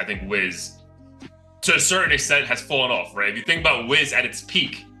Wiz. I think Wiz, to a certain extent, has fallen off, right? If you think about Wiz at its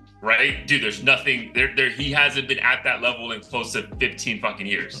peak, right, dude, there's nothing there. He hasn't been at that level in close to 15 fucking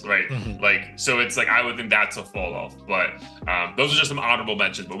years, right? Like, so it's like I would think that's a fall off. But those are just some honorable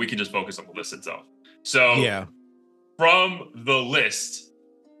mentions. But we can just focus on the list itself. So from the list,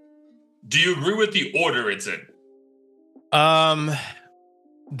 do you agree with the order it's in? I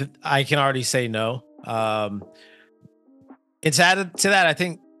can already say no. It's added to that. I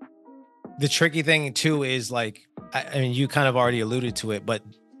think the tricky thing too is like, I mean, you kind of already alluded to it, but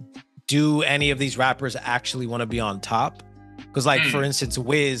do any of these rappers actually want to be on top? Because like, for instance,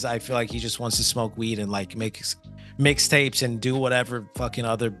 Wiz, I feel like he just wants to smoke weed and like make mixtapes and do whatever fucking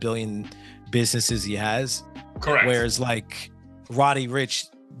other billion businesses he has. Correct. Whereas like Roddy Rich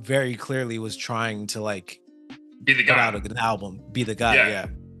very clearly was trying to like be the guy, put out an album, be the guy. Yeah.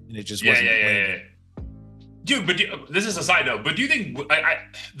 And it just wasn't. Dude, but this is a side note, but do you think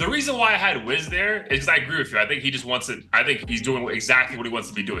the reason why I had Wiz there is because I agree with you. I think he just wants it. I think he's doing exactly what he wants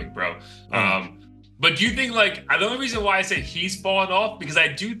to be doing, bro. But do you think like the only reason why I say he's fallen off because I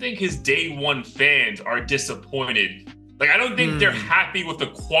do think his day one fans are disappointed. Like I don't think they're happy with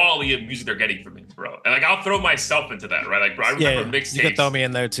the quality of music they're getting from him, bro. And like I'll throw myself into that, right? Like, bro, I remember mixtapes. You can throw me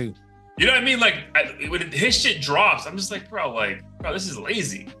in there too. You know what I mean? Like when his shit drops, I'm just like, bro, this is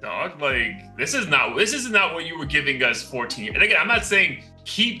lazy, dog. Like this is not what you were giving us 14 years. And again, I'm not saying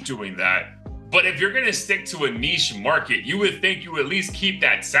keep doing that, but if you're gonna stick to a niche market, you would think you would at least keep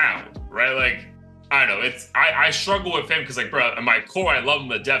that sound, right? Like, I don't know. I struggle with him because like, bro, in my core, I love him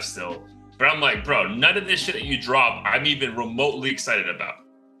to death still. But I'm like, bro, none of this shit that you drop, I'm even remotely excited about.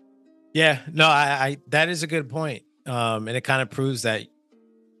 Yeah, no, I that is a good point. And it kind of proves that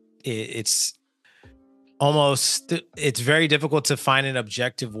it's very difficult to find an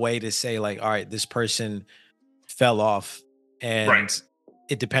objective way to say like, all right, this person fell off, and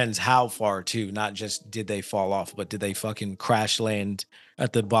it depends how far too, not just did they fall off, but did they fucking crash land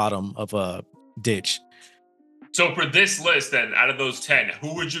at the bottom of a ditch. So for this list, then, out of those 10,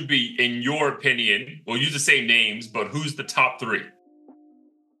 who would you be, in your opinion? We'll use the same names, but who's the top 3?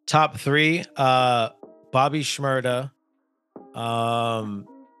 Top 3, Bobby Shmurda, No,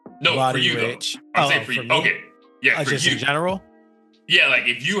 for Roddy you Ricch. though. I'm saying for you. Me? Okay, yeah, for just you. in general. Yeah, like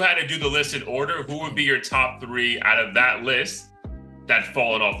if you had to do the list in order, who would be your top 3 out of that list that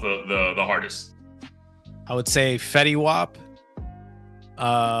fallen off the hardest? I would say Fetty Wap,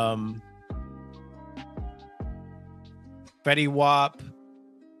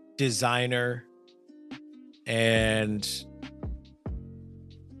 Designer, and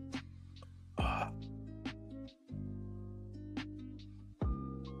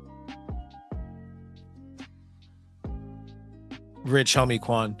Rich Homie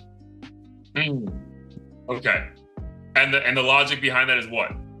Quan. Okay. And the logic behind that is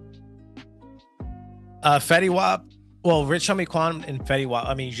what? Fetty Wap. Well, Rich Homie Quan and Fetty Wap,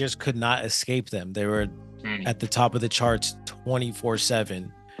 I mean, you just could not escape them. They were at the top of the charts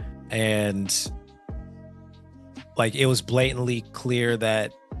 24/7. And like it was blatantly clear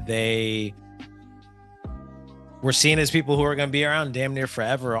that they were seen as people who are going to be around damn near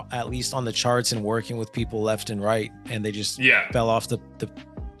forever, at least on the charts and working with people left and right. And they just fell off the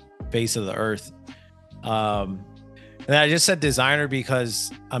face of the earth. And I just said Designer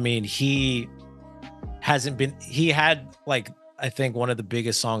because, I mean, he had like, I think one of the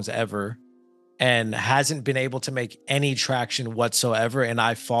biggest songs ever and hasn't been able to make any traction whatsoever. And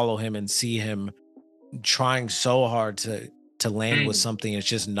I follow him and see him trying so hard to land with something. It's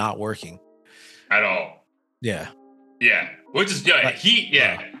just not working at all. Yeah. Which is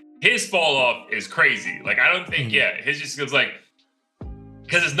his fall off is crazy. Like I don't think his just goes like,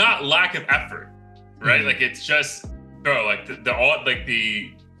 because it's not lack of effort, right? Like it's just like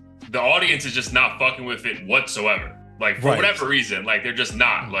the audience is just not fucking with it whatsoever. Like for whatever reason, like they're just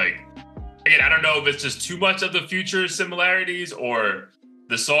not like. Again, I don't know if it's just too much of the Future similarities or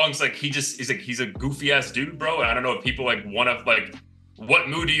the songs. Like he's a goofy ass dude, bro. And I don't know if people like want to like. What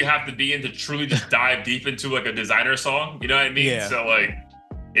mood do you have to be in to truly just dive deep into like a Designer song? You know what I mean? Yeah. So like,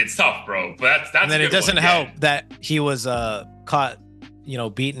 it's tough, bro. But that's. And then it doesn't help that he was caught,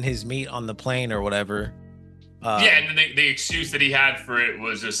 beating his meat on the plane or whatever. And then the excuse that he had for it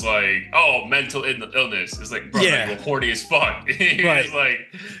was just like, oh, mental illness. It's like, bro, you're horny as fuck. He's like,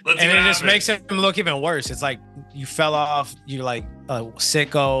 let's. And it just makes him look even worse. It's like you fell off. You're like a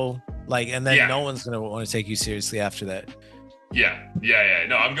sicko. Like, and then no one's gonna want to take you seriously after that. Yeah.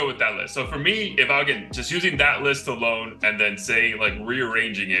 No, I'm good with that list. So for me, if I can just using that list alone and then say like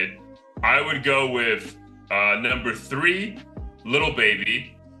rearranging it, I would go with number 3, Lil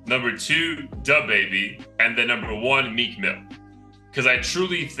Baby, number 2, DaBaby, and then number 1, Meek Mill. Because I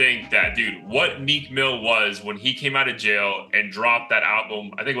truly think that, dude, what Meek Mill was when he came out of jail and dropped that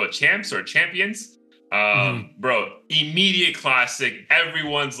album, I think what, Champs or Champions? Bro, immediate classic.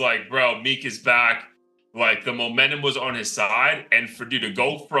 Everyone's like, bro, Meek is back. Like the momentum was on his side, and for dude to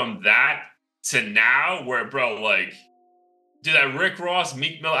go from that to now, where bro, like, dude, that Rick Ross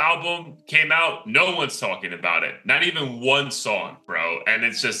Meek Mill album came out, no one's talking about it, not even one song, bro. And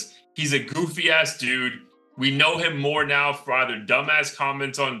it's just he's a goofy ass dude. We know him more now for either dumbass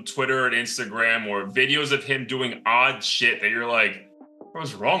comments on Twitter and Instagram or videos of him doing odd shit that you're like,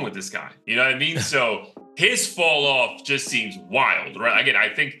 what's wrong with this guy? You know what I mean? So his fall off just seems wild, right? Again, I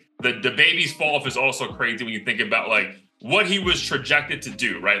think. The baby's fall off is also crazy when you think about like what he was trajected to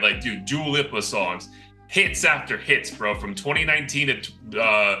do, right? Like, dude, Dua Lipa songs, hits after hits, bro. From 2019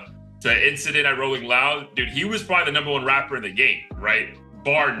 to Incident at Rolling Loud, dude, he was probably the number 1 rapper in the game, right?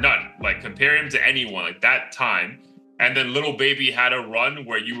 Bar none. Like, compare him to anyone like that time. And then Lil Baby had a run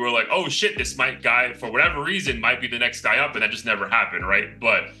where you were like, oh shit, this guy, for whatever reason, might be the next guy up, and that just never happened, right?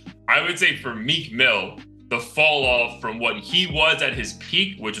 But I would say for Meek Mill, the fall off from what he was at his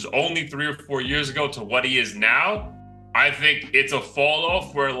peak, which is only 3 or 4 years ago, to what he is now, I think it's a fall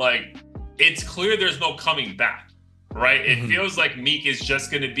off where like it's clear there's no coming back, right? It feels like Meek is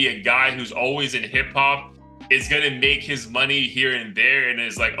just going to be a guy who's always in hip hop, is going to make his money here and there, and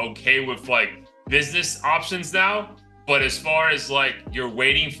is like okay with like business options now. But as far as like you're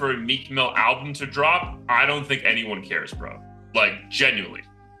waiting for a Meek Mill album to drop, I don't think anyone cares, bro. Like genuinely.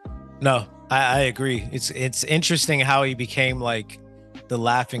 No. I agree. It's interesting how he became like the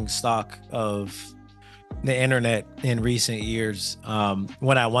laughing stock of the internet in recent years.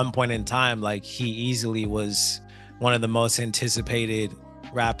 When at one point in time, like he easily was one of the most anticipated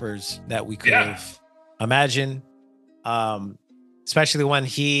rappers that we could have imagined. Especially when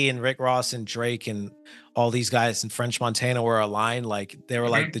he and Rick Ross and Drake and all these guys and French Montana were aligned, like they were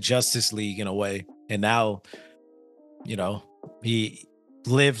like the Justice League in a way. And now,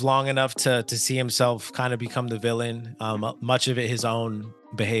 lived long enough to see himself kind of become the villain. Much of it his own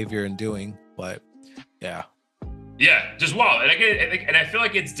behavior and doing, but yeah. Yeah, just wow. And again, and I feel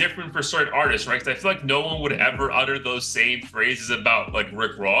like it's different for certain artists, right? Because I feel like no one would ever utter those same phrases about like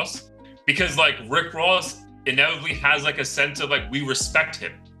Rick Ross, because like Rick Ross inevitably has like a sense of like we respect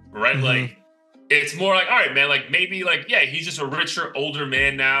him, right? Mhm. Like it's more like, all right, man, like maybe like, yeah, he's just a richer, older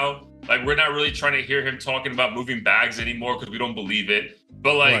man now. Like we're not really trying to hear him talking about moving bags anymore because we don't believe it.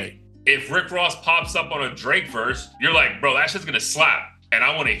 But like Right. if Rick Ross pops up on a Drake verse, you're like, bro, that shit's gonna slap. And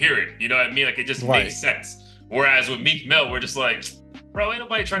I want to hear it. You know what I mean? Like it just Right. makes sense. Whereas with Meek Mill, we're just like, bro, ain't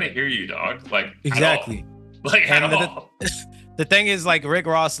nobody trying to hear you, dog. Like Exactly. at all. Like at And all. the thing is, like, Rick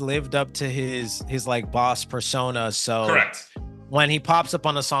Ross lived up to his like boss persona. So Correct. when he pops up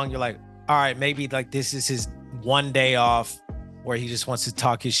on a song, you're like, all right, maybe like this is his one day off where he just wants to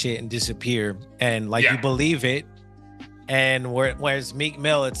talk his shit and disappear. And like Yeah. you believe it. And whereas Meek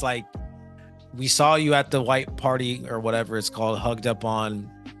Mill, it's like we saw you at the white party or whatever it's called, hugged up on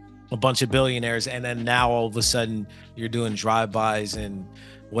a bunch of billionaires, and then now all of a sudden you're doing drive-bys and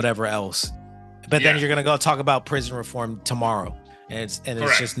whatever else. But then Yeah. you're gonna go talk about prison reform tomorrow, and it's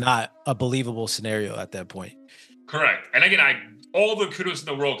Correct. just not a believable scenario at that point. Correct. And again, I all the kudos in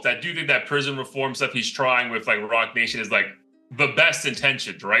the world because I do think that prison reform stuff he's trying with like Rock Nation is like the best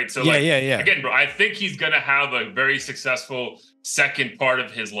intentions, right? So Yeah, like yeah. again, bro, I think he's gonna have a very successful second part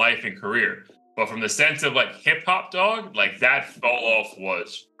of his life and career. But from the sense of like hip hop, dog, like that fall off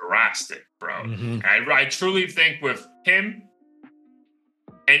was drastic, bro. Mhm. And I truly think with him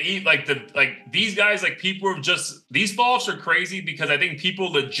and these guys, like people are just these fall offs are crazy because I think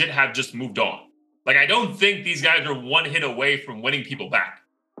people legit have just moved on. Like I don't think these guys are one hit away from winning people back.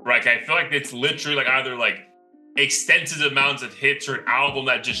 Right? I feel like it's literally like either like extensive amounts of hits or an album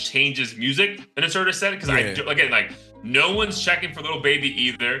that just changes music in a certain sense. Because again, like no one's checking for Little Baby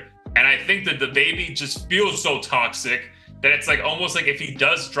either. And I think that the baby just feels so toxic that it's like almost like if he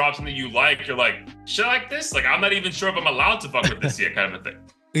does drop something you like, you're like, shit like this? Like I'm not even sure if I'm allowed to fuck with this yet, kind of a thing.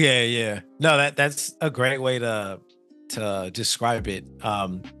 Yeah, yeah. No, that's a great way to describe it.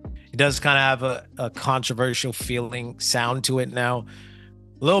 It does kind of have a controversial feeling sound to it now.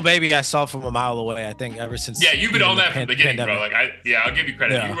 Little Baby, I saw from a mile away. I think ever since Yeah, you've been on that from the beginning, pandemic. bro. Like I'll give you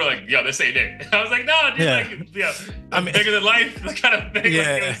credit. Yeah. You were like, yo, this ain't it. I was like, no, dude, Yeah. like, yeah, I mean- bigger than life, kind of thing.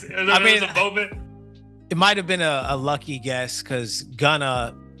 Yeah. Like, it was a moment. It might have been a lucky guess because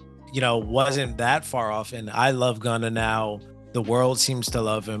Gunna, wasn't that far off, and I love Gunna now. The world seems to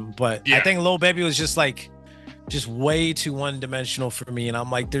love him, but I Yeah. think Lil Baby was just way too one-dimensional for me, and I'm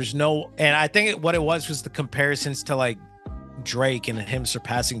like, and I think what it was the comparisons to like Drake and him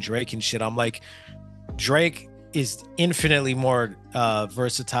surpassing Drake and shit. I'm like, Drake is infinitely more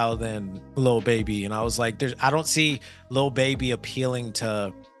versatile than Lil Baby, and I was like, I don't see Lil Baby appealing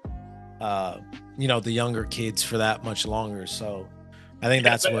to the younger kids for that much longer. So I think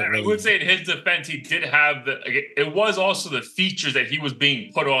that's what I would say in his defense, he did have it was also the features that he was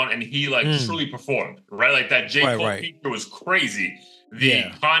being put on and he like truly performed, right? Like that J. Cole feature was crazy. The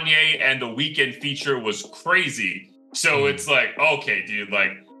Kanye and The Weeknd feature was crazy. So it's like, okay, dude,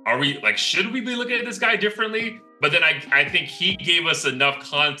 like, are we like, should we be looking at this guy differently? But then I think he gave us enough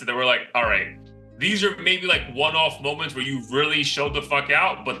content that we're like, all right, these are maybe like one-off moments where you really showed the fuck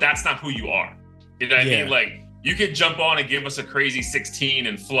out, but that's not who you are. You know what I mean? Like, you could jump on and give us a crazy 16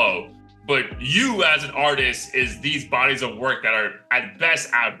 and flow, but you as an artist is these bodies of work that are at best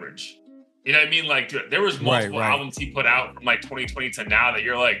average. You know what I mean? Like there was multiple albums he put out from like 2020 to now that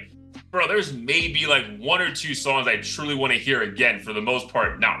you're like, bro, there's maybe like one or two songs I truly want to hear again. For the most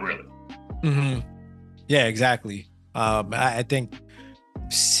part, not really. Mm-hmm. Yeah, exactly. I think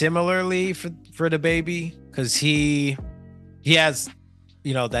similarly for the baby, because he has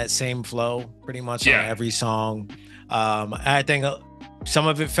that same flow pretty much on every song. I think some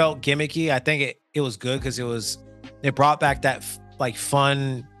of it felt gimmicky. I think it was good because it brought back that like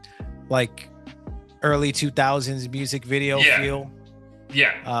fun, like early 2000s music video feel.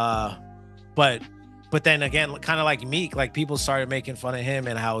 Yeah. But then again, kind of like Meek, like people started making fun of him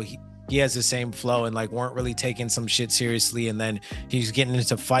and how he has the same flow and like weren't really taking some shit seriously, and then he's getting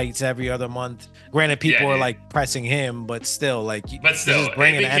into fights every other month. Granted, people are like pressing him, but still, like, he's just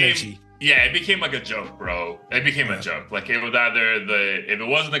bringing energy. Yeah, it became like a joke, bro. It became a joke. Like it was either if it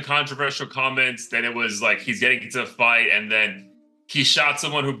wasn't the controversial comments, then it was like he's getting into a fight, and then he shot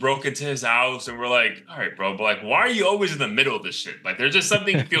someone who broke into his house, and we're like, all right, bro, but like, why are you always in the middle of this shit? Like, there's just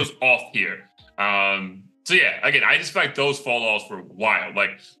something feels off here. So yeah, again, I just feel like those fall offs were wild.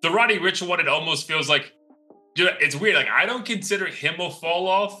 Like the Roddy Ricch one, it almost feels like, dude, it's weird. Like I don't consider him a fall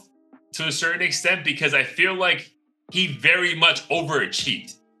off to a certain extent because I feel like he very much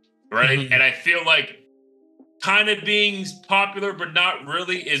overachieved, right? Mhm. And I feel like kind of being popular but not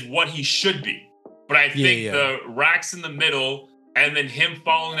really is what he should be. But I Yeah, think yeah. the Racks in the Middle and then him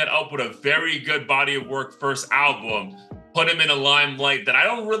following that up with a very good body of work first album put him in a limelight that I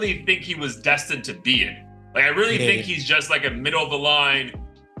don't really think he was destined to be in. Like I really Yeah, think yeah. he's just like a middle of the line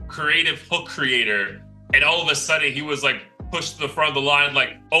creative hook creator, and all of a sudden he was like pushed to the front of the line,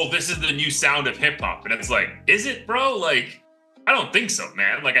 like, oh, this is the new sound of hip hop. And it's like, is it, bro? Like, I don't think so,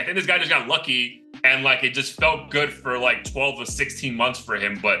 man. Like, I think this guy just got lucky and like it just felt good for like 12 to 16 months for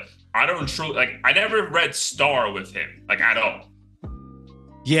him. But I don't truly like, I never read Star with him, like at all.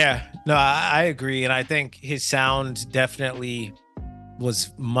 Yeah, no, I agree, and I think his sound definitely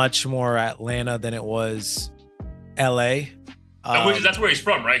was much more Atlanta than it was LA. Which is that's where he's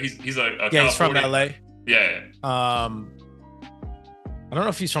from, right? He's a Yeah, he's from California. LA. Yeah. I don't know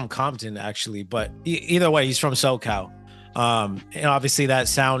if he's from Compton actually, but either way, he's from SoCal. And obviously that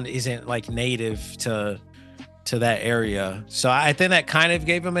sound isn't like native to that area. So I think that kind of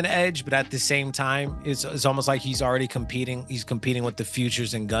gave him an edge, but at the same time, it's almost like he's already competing. He's competing with the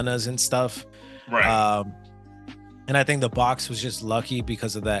Futures and Gunnas and stuff. Right. And I think the Box was just lucky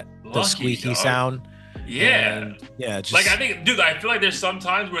because of that the squeaky dog. sound. Yeah. And yeah, just like I think, dude, I feel like there's some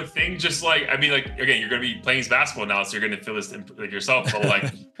times where things just like, I mean, like again, you're gonna be playing basketball now, so you're gonna feel this like yourself. But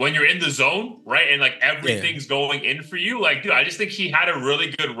like when you're in the zone, right, and like everything's going in for you, like, dude, I just think he had a really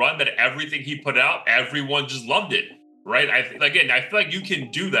good run. That everything he put out, everyone just loved it, right? Again, I feel like you can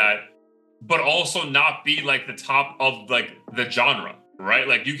do that, but also not be like the top of like the genre, right?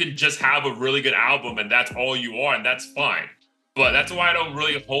 Like you can just have a really good album, and that's all you are, and that's fine. But that's why I don't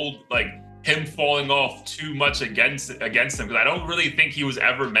really hold like him falling off too much against him, because I don't really think he was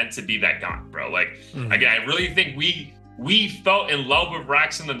ever meant to be that guy, bro. Like again, I really think we felt in love with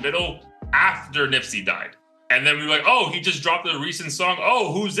Racks in the Middle after Nipsey died. And then we were like, oh, he just dropped a recent song.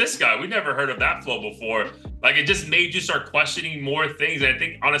 Oh, who's this guy? We never heard of that flow before. Like it just made you start questioning more things. And I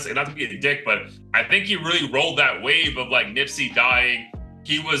think honestly, not to be a dick, but I think he really rolled that wave of like Nipsey dying.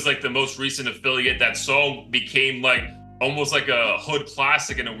 He was like the most recent affiliate. That song became like almost like a hood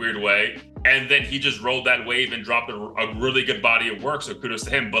classic in a weird way. And then he just rolled that wave and dropped a really good body of work. So kudos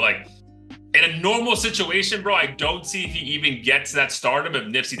to him. But like in a normal situation, bro, I don't see if he even gets that stardom if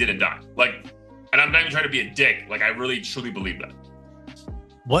Nipsey didn't die. Like, and I'm not even trying to be a dick. Like I really truly believe that.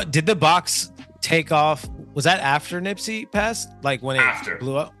 What did the Box take off? Was that after Nipsey passed? Like when it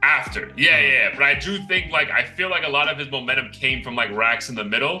blew up? After. Yeah. But I do think like, I feel like a lot of his momentum came from like Racks in the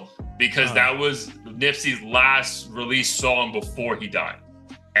Middle, because that was Nipsey's last released song before he died.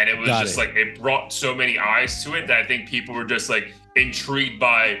 And it was it brought so many eyes to it that I think people were just like intrigued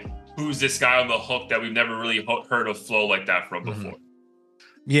by who's this guy on the hook that we've never really heard of flow like that from before.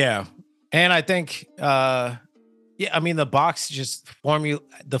 Yeah. And I think, I mean, the Box just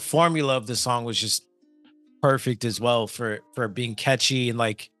the formula of the song was just perfect as well for being catchy in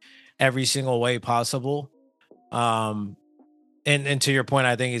like every single way possible. And to your point,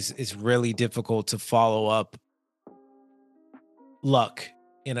 I think it's really difficult to follow up Luck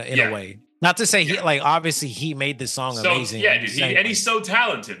in a way. Not to say he like obviously he made the song amazing. Yeah, dude, and he's so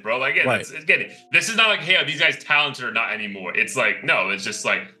talented, bro. Like, again, this is not like, hey, are these guys talented or not anymore? It's like, no, it's just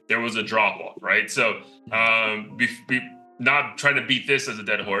like there was a drop off, right? So, not trying to beat this as a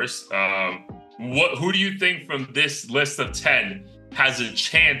dead horse. Who do you think from this list of 10 has a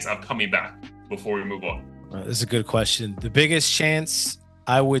chance of coming back before we move on? This is a good question. The biggest chance,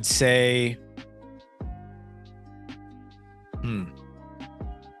 I would say.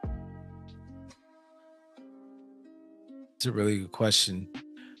 It's a really good question.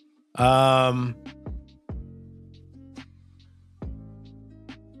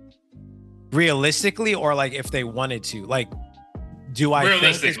 Realistically, or like if they wanted to, like, do I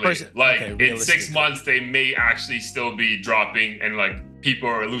think this person like in 6 months they may actually still be dropping and like people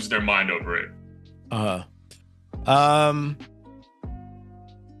are losing their mind over it?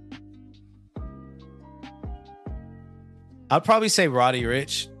 I'd probably say Roddy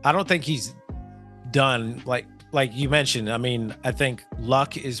Ricch. I don't think he's done like you mentioned. I mean, I think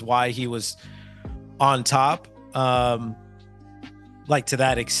luck is why he was on top, like to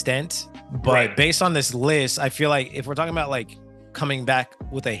that extent. But based on this list, I feel like if we're talking about like coming back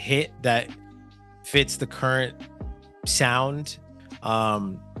with a hit that fits the current sound,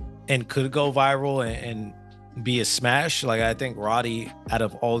 and could go viral and be a smash, like I think Roddy out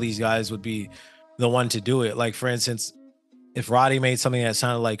of all these guys would be the one to do it. Like for instance, if Roddy made something that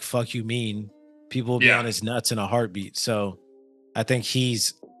sounded like "fuck you mean," people would be on his nuts in a heartbeat. So I think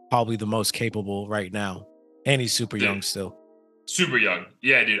he's probably the most capable right now, and he's super young still. Super young.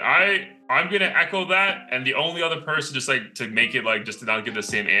 Yeah, dude. I I'm gonna echo that. And the only other person, just like to make it like just to not give the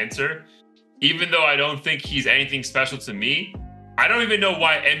same answer, even though I don't think he's anything special to me, I don't even know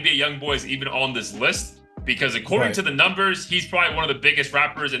why NBA YoungBoy is even on this list. Because according to the numbers, he's probably one of the biggest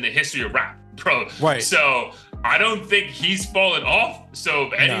rappers in the history of rap, bro. Right. So I don't think he's fallen off. So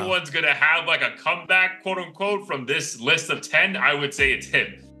if anyone's gonna have like a comeback, quote unquote, from this list of 10, I would say it's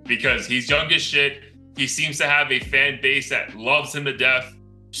him. Because he's young as shit. He seems to have a fan base that loves him to death.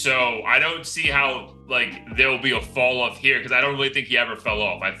 So I don't see how like there'll be a fall off here, because I don't really think he ever fell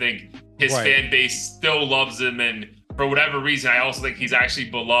off. I think his fan base still loves him, and for whatever reason, I also think he's actually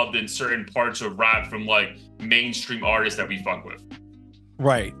beloved in certain parts of rap from like mainstream artists that we fuck with.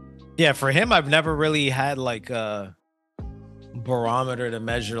 Right. Yeah, for him, I've never really had like a barometer to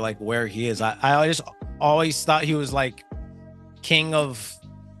measure like where he is. I just always thought he was like king of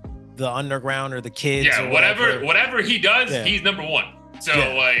the underground or the kids. Yeah, or whatever he does, he's number one. So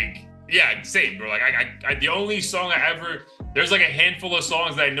like, yeah, same, bro. Like I the only song I ever, there's like a handful of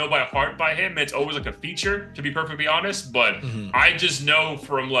songs that I know by heart by him. It's always like a feature, to be perfectly honest. But I just know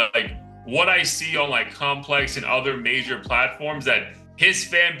from like what I see on like Complex and other major platforms that his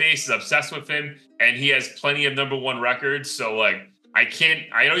fan base is obsessed with him, and he has plenty of number one records. So like, I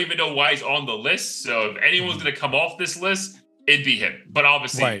don't even know why he's on the list. So if anyone's gonna come off this list, it'd be him. But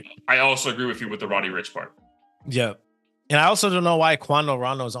obviously, I also agree with you with the Roddy Ricch part. Yeah. And I also don't know why Quando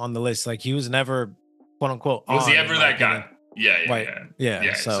Rondo's on the list. Like, he was never, quote unquote, was he ever that guy?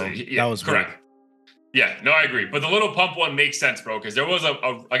 Yeah. So that was correct. weird. Yeah, no, I agree. But the Little Pump one makes sense, bro, because there was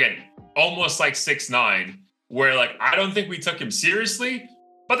again, almost like 6ix9ine, where like I don't think we took him seriously,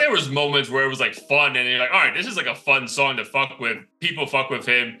 but there was moments where it was like fun, and you're like, all right, this is like a fun song to fuck with. People fuck with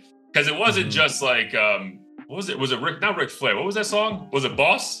him because it wasn't just like what was it? Was it not Ric Flair? What was that song? Was it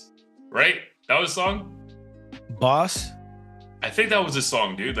Boss? Right? That was a song? Boss? I think that was his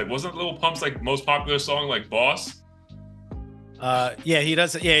song, dude. Like, wasn't Lil Pump's like most popular song like Boss? Yeah, he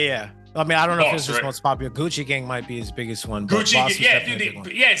does. Yeah. I mean, I don't know if it's his right? most popular. Gucci Gang might be his biggest one. Gucci Gang, yeah,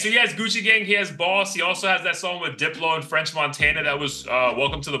 dude. Yeah, so he has Gucci Gang, he has Boss. He also has that song with Diplo and French Montana that was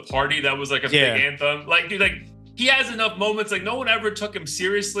Welcome to the Party. That was like a big anthem. Like, dude, like he has enough moments. Like, no one ever took him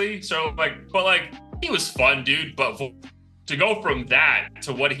seriously. So like, but like he was fun, dude. But to go from that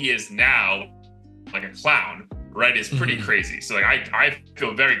to what he is now, like a clown, right, is pretty crazy. So like I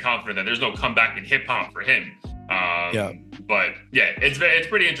feel very confident that there's no comeback in hip hop for him. But yeah, it's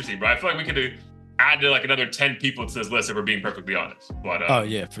pretty interesting, bro. I feel like we could add like another 10 people to this list if we're being perfectly honest. But oh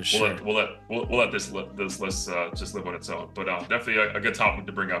yeah, for sure. We'll let this list just live on its own. But definitely a good topic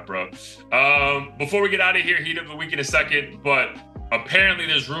to bring up, bro. Before we get out of here, heat of the week in a second, but apparently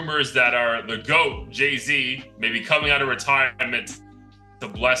there's rumors that the GOAT, Jay-Z, may be coming out of retirement to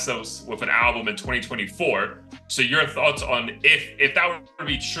bless us with an album in 2024. So your thoughts on if that were to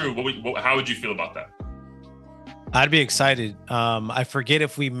be true, how would you feel about that? I'd be excited. I forget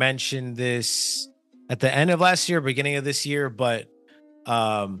if we mentioned this at the end of last year, beginning of this year, but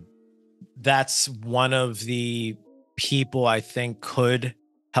that's one of the people I think could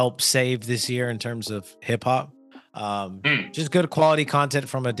help save this year in terms of hip hop. Just good quality content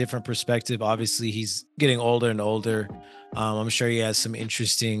from a different perspective. Obviously, he's getting older and older. I'm sure he has some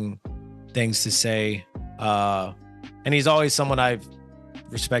interesting things to say. And he's always someone I've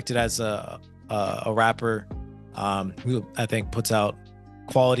respected as a rapper. Who I think puts out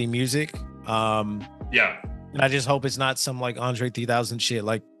quality music. And I just hope it's not some like Andre 3000 shit,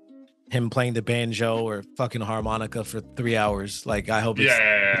 like him playing the banjo or fucking harmonica for 3 hours. Like, I hope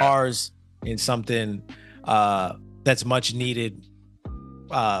it's bars in something that's much needed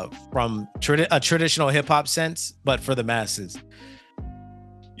from a traditional hip hop sense, but for the masses.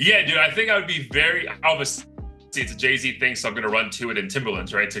 Yeah, dude, I think I would be very obviously. It's a Jay-Z thing, so I'm going to run to it in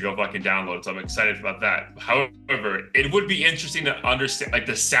Timberlands, right, to go fucking download it. So I'm excited about that. However, it would be interesting to understand, like,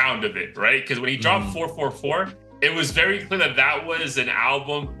 the sound of it, right? Because when he dropped 444, it was very clear that was an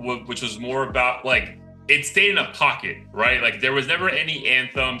album which was more about, like, it stayed in a pocket, right? Like, there was never any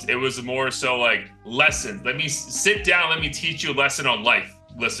anthems. It was more so, like, lessons. Let me sit down. Let me teach you a lesson on life,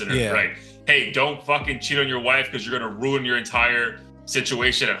 listener, right? Hey, don't fucking cheat on your wife because you're going to ruin your entire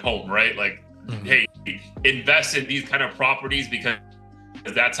situation at home, right? Like, hey, invest in these kind of properties because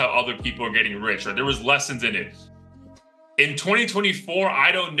that's how other people are getting rich, right? There was lessons in it. In 2024,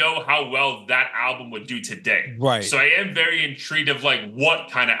 I don't know how well that album would do today. Right. So I am very intrigued of like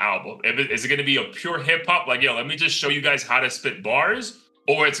what kind of album. Is it going to be a pure hip hop? Like, yo, let me just show you guys how to spit bars.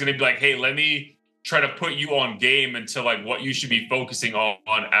 Or it's going to be like, hey, let me try to put you on game into like what you should be focusing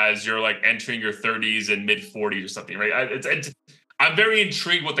on as you're like entering your 30s and mid 40s or something, right? I'm very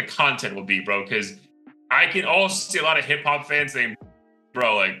intrigued what the content will be, bro, because I can also see a lot of hip hop fans saying,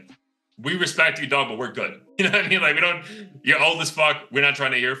 bro, like, we respect you, dog, but we're good. You know what I mean? Like, we don't, you're old as fuck. We're not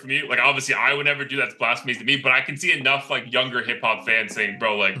trying to hear from you. Like, obviously, I would never do that. That's blasphemy to me, but I can see enough like younger hip hop fans saying,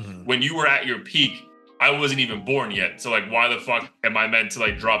 bro, like when you were at your peak, I wasn't even born yet. So like, why the fuck am I meant to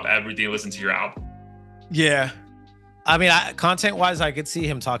like drop everything and listen to your album? Yeah. I mean, content wise, I could see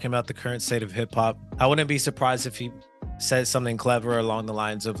him talking about the current state of hip hop. I wouldn't be surprised if he said something clever along the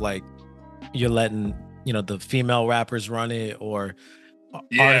lines of like, you're letting, you know, the female rappers run it, or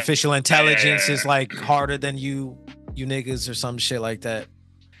artificial intelligence is like harder than you niggas, or some shit like that.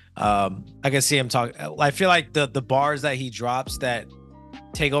 I can see him talk. I feel like the bars that he drops that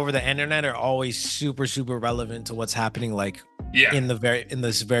take over the internet are always super relevant to what's happening like in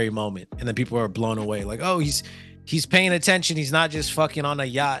this very moment, and then people are blown away like, oh, he's paying attention. He's not just fucking on a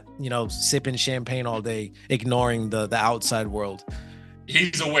yacht, you know, sipping champagne all day, ignoring the outside world.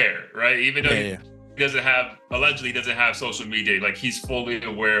 He's aware, right? Even though he allegedly doesn't have social media, like he's fully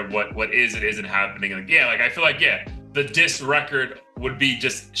aware of what is and isn't happening. Like, I feel like, the diss record would be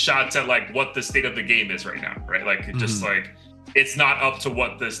just shots at like what the state of the game is right now, right? Like, just like, it's not up to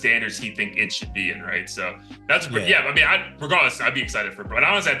what the standards he think it should be in, right? So that's, I mean, regardless, I'd be excited for it. But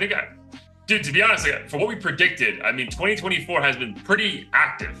honestly, I think dude, to be honest, like, for what we predicted, I mean, 2024 has been pretty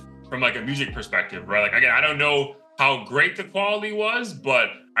active from like a music perspective, right? Like, again, I don't know how great the quality was, but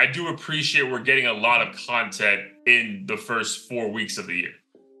I do appreciate we're getting a lot of content in the first 4 weeks of the year.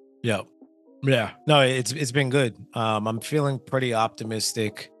 Yeah. No, it's been good. I'm feeling pretty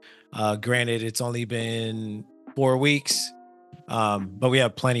optimistic. Granted, it's only been 4 weeks, but we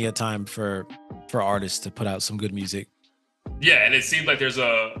have plenty of time for artists to put out some good music. Yeah, and it seems like there's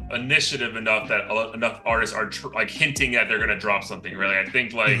a initiative enough that enough artists are like hinting that they're gonna drop something. Really, I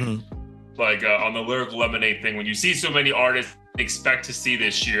think like on the Lyrical Lemonade thing, when you see so many artists expect to see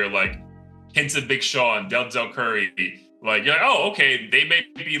this year, like hints of Big Sean, Denzel Curry, like you're like, oh, okay, they may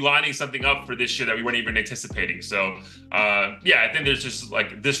be lining something up for this year that we weren't even anticipating. So I think there's just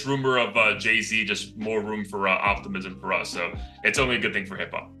like this rumor of Jay-Z, just more room for optimism for us. So it's only a good thing for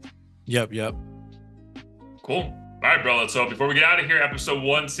hip hop. Yep. Cool. All right, bro. So before we get out of here, episode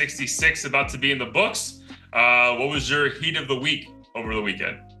 166 about to be in the books. What was your heat of the week over the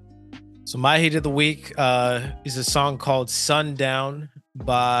weekend? So my heat of the week is a song called Sundown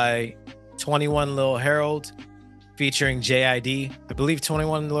by 21 Lil Harold featuring JID. I believe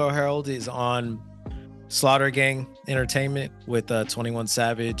 21 Lil Harold is on Slaughter Gang Entertainment with 21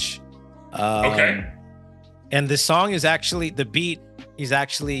 Savage. Okay. And the song is actually, the beat is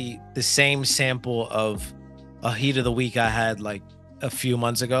actually the same sample of a heat of the week I had like a few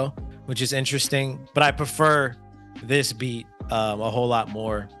months ago, which is interesting, but I prefer this beat a whole lot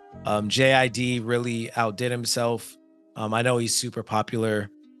more. JID really outdid himself. I know he's super popular,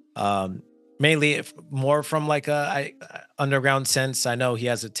 mainly more from like a underground sense. I know he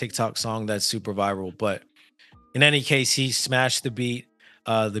has a TikTok song that's super viral, but in any case, he smashed the beat.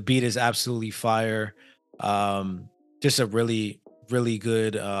 The beat is absolutely fire. Just a really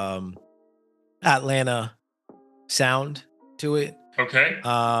good Atlanta sound to it. Okay.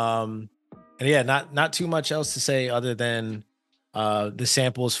 And yeah, not too much else to say other than the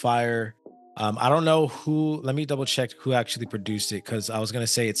sample is fire. I don't know who, let me double check who actually produced it, because I was gonna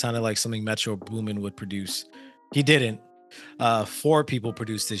say it sounded like something Metro Boomin would produce. He didn't. 4 people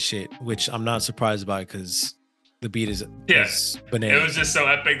produced this shit, which I'm not surprised by because the beat is banana. It was just so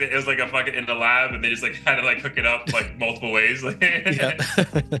epic that it was like a fucking in the lab and they just like had to like hook it up like multiple ways.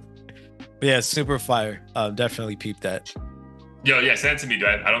 Yeah, super fire. Definitely peep that. Yo, yeah, send it to me, dude.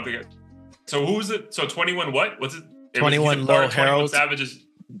 I don't think so who was it? So 21 what? What's it? 21 Lil Harold. Savage's.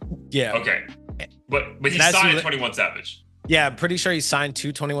 Yeah. Okay. But he signed 21 Savage. Yeah, I'm pretty sure he signed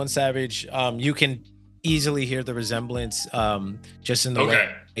to 21 Savage. You can easily hear the resemblance just in the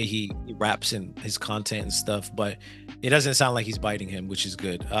way he raps in his content and stuff, but it doesn't sound like he's biting him, which is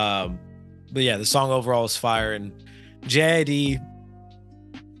good. But yeah, the song overall is fire. And JID,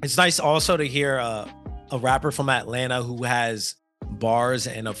 it's nice also to hear a rapper from Atlanta who has bars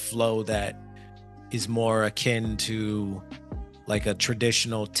and a flow that is more akin to like a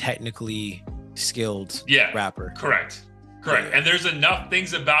traditional, technically skilled rapper. Correct. And there's enough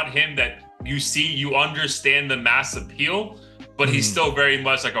things about him that you understand the mass appeal, but he's still very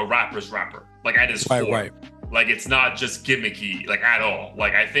much like a rapper's rapper, like at his core. Right. Like it's not just gimmicky, like at all.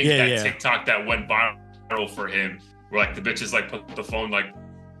 Like I think TikTok that went viral for him, where like the bitches like put the phone like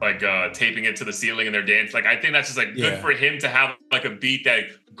taping it to the ceiling and they're dancing. Like I think that's just like good for him to have like a beat that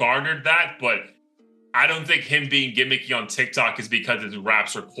garnered that, but I don't think him being gimmicky on TikTok is because his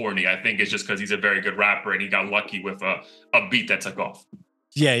raps are corny. I think it's just because he's a very good rapper and he got lucky with a beat that took off.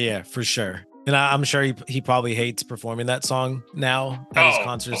 Yeah, for sure. And I'm sure he probably hates performing that song now at his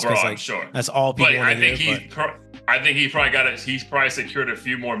concerts bro, because I'm like sure. that's all people want to hear. I think he probably he's probably secured a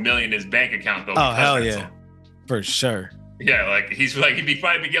few more million in his bank account though. Oh hell yeah, song. For sure. Yeah, like he'd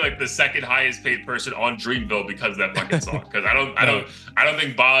probably be like the second highest paid person on Dreamville because of that fucking song. Because I don't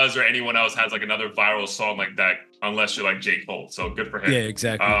think Baz or anyone else has like another viral song like that unless you're like J. Cole. So good for him. Yeah,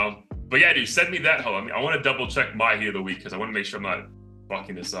 exactly. But yeah, dude, send me that. Hold on, I want to double check my Heat of the Week because I want to make sure I'm not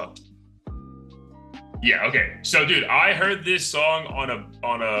fucking this up. Yeah, okay. So, dude, I heard this song on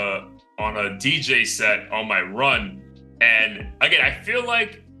a DJ set on my run, and again, I feel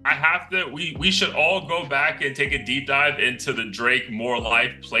like I have to. We should all go back and take a deep dive into the Drake More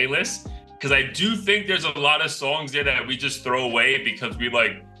Life playlist because I do think there's a lot of songs there that we just throw away because we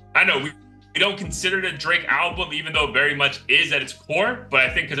like. I know we don't consider it a Drake album, even though it very much is at its core. But I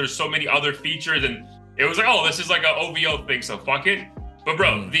think because there's so many other features, and it was like, oh, this is like an OVO thing, so fuck it. But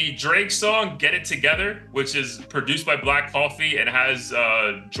bro, the Drake song "Get It Together," which is produced by Black Coffee and has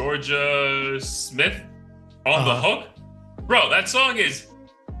Georgia Smith on the hook, bro, that song is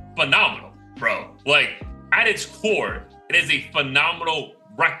phenomenal, bro. Like at its core, it is a phenomenal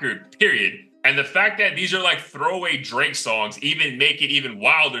record, period. And the fact that these are like throwaway Drake songs even make it even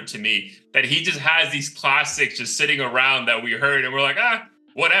wilder to me that he just has these classics just sitting around that we heard and we're like,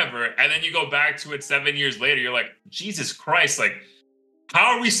 whatever. And then you go back to it 7 years later, you're like, Jesus Christ, like,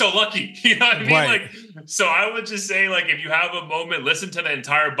 how are we so lucky? You know what I mean? Right. Like, so I would just say, like, if you have a moment, listen to the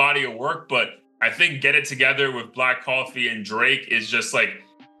entire body of work. But I think Get It Together with Black Coffee and Drake is just like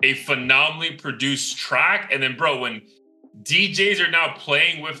a phenomenally produced track. And then, bro, when DJs are now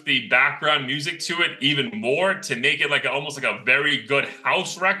playing with the background music to it even more to make it like almost like a very good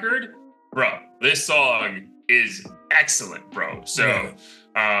house record, bro, this song is excellent, bro. So. Yeah.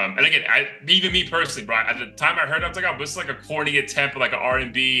 And again, even me personally, bro, at the time I heard it, I was like, oh, this is like a corny attempt at like an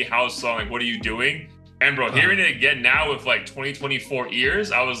R&B house song. Like, what are you doing? And bro, hearing it again now with like 2024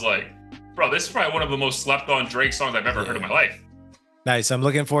 ears, I was like, bro, this is probably one of the most slept on Drake songs I've ever heard in my life. Nice. I'm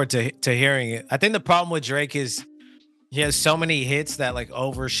looking forward to hearing it. I think the problem with Drake is he has so many hits that like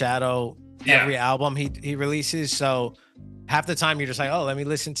overshadow every album he releases. So half the time you're just like, oh, let me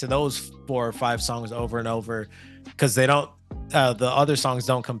listen to those 4 or 5 songs over and over because they don't. The other songs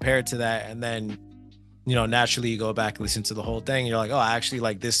don't compare to that, and then naturally you go back and listen to the whole thing. You're like, oh, I actually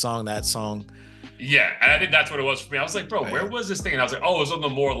like this song, that song. Yeah, and I think that's what it was for me. I was like, bro, where was this thing? And I was like, oh, it was on the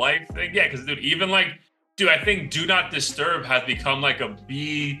More Life thing. Yeah, because dude, I think Do Not Disturb has become like a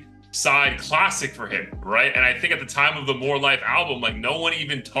B-side classic for him, right? And I think at the time of the More Life album, like no one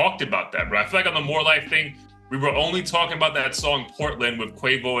even talked about that, bro. I feel like on the More Life thing, we were only talking about that song Portland with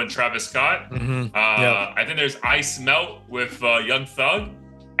Quavo and Travis Scott. I think there's Ice Melt with Young Thug.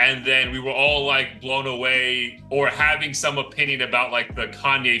 And then we were all like blown away or having some opinion about like the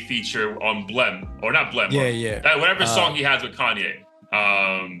Kanye feature on Blem. Or not Blem. Whatever song he has with Kanye.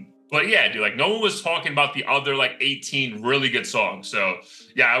 But yeah, dude, like no one was talking about the other like 18 really good songs. So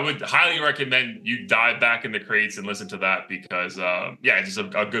yeah, I would highly recommend you dive back in the crates and listen to that because it's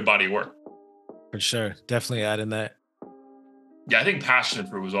just a good body of work. For sure. Definitely adding that. Yeah, I think Passion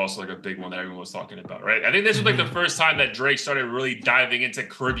Fruit was also like a big one that everyone was talking about, right? I think this was like the first time that Drake started really diving into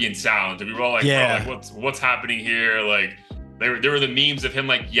Caribbean sounds. And we were all like, bro, like what's happening here? Like there were the memes of him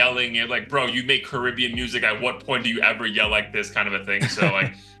like yelling and like, bro, you make Caribbean music. At what point do you ever yell like this kind of a thing? So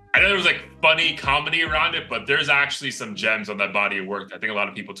like I know there was like funny comedy around it, but there's actually some gems on that body of work that I think a lot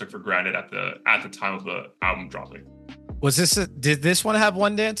of people took for granted at the time of the album dropping. Did this one have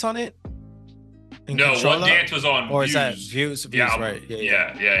One Dance on it? No, One Dance was on or Views. Is that Views, right?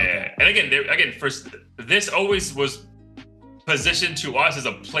 Yeah. And again, first, this always was positioned to us as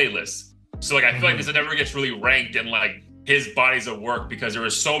a playlist. So like, I feel like this never gets really ranked in like his bodies of work because there were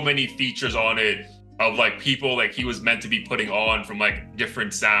so many features on it of like people like he was meant to be putting on from like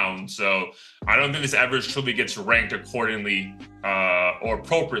different sounds. So I don't think this ever truly gets ranked accordingly or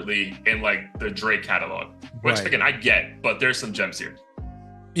appropriately in like the Drake catalog, which again, I get, but there's some gems here.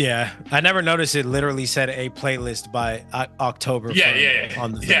 Yeah, I never noticed it literally said a playlist by October. On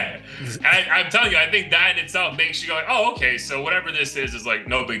the I'm telling you, I think that in itself makes you go like, oh, okay, so whatever this is like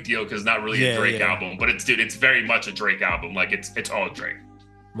no big deal because it's not really a Drake album, but it's very much a Drake album. Like it's all Drake.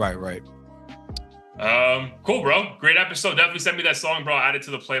 Right. Cool, bro. Great episode. Definitely send me that song, bro. Add it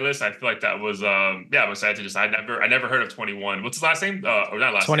to the playlist. I feel like that was I'm excited to just I never heard of 21. What's his last name? Or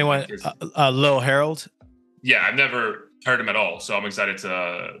not last 21 name. Lil Harold. Yeah, I've never heard him at all, so I'm excited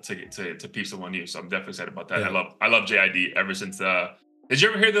to peep someone new. So I'm definitely excited about that. Yeah. I love JID ever since. Did you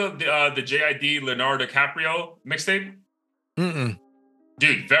ever hear the JID Leonardo DiCaprio mixtape?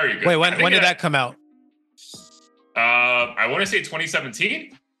 Dude, very good. Wait, when did that come out? I want to say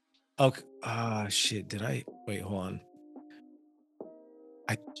 2017. Okay. Shit. Did I wait? Hold on.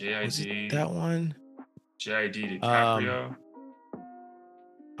 Was it JID, that one? JID Um, DiCaprio.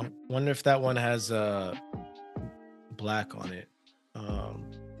 I wonder if that one has black on it.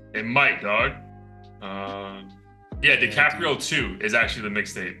 It might, dog. Yeah, JID. DiCaprio 2 is actually the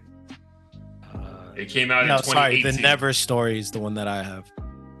mixtape. It came out in No, sorry. 2018. The Never Story is the one that I have.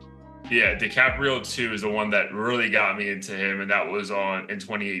 Yeah, DiCaprio 2 is the one that really got me into him, and that was in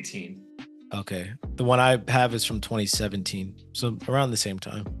 2018. Okay. The one I have is from 2017. So around the same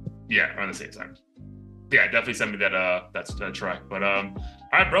time. Yeah, around the same time. Yeah, definitely send me that track. But all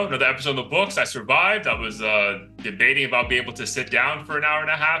right, bro, another episode of the books. I survived. I was debating about being able to sit down for an hour and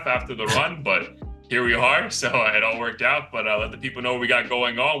a half after the run, but here we are. So it all worked out. But let the people know what we got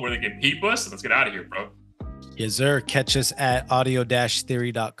going on, where they can peep us. Let's get out of here, bro. Yes, sir. Catch us at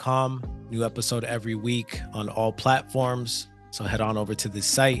audio-theory.com. New episode every week on all platforms. So head on over to the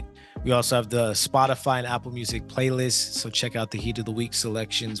site. We also have the Spotify and Apple Music playlist. So check out the Heat of the Week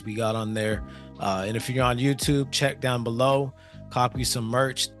selections we got on there. And if you're on YouTube, check down below. Copy some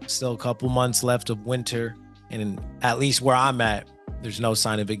merch. Still a couple months left of winter. And at least where I'm at, there's no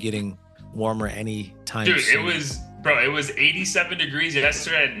sign of it getting warmer anytime soon. Dude, it was 87 degrees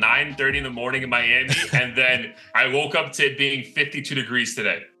yesterday at 9:30 in the morning in Miami. And then I woke up to it being 52 degrees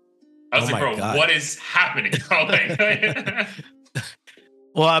today. I was like, bro, God. What is happening?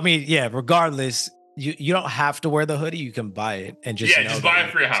 Well, I mean, yeah, regardless, you don't have to wear the hoodie. You can buy it and just just buy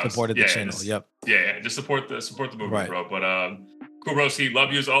it for your house. Supported the channel. Yep. Yeah, just support the movement, right, bro. But cool, broski.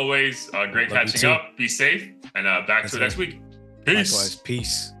 Love you as always. Great catching up. Be safe, and back to it next week. Peace. Likewise.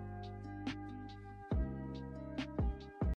 Peace.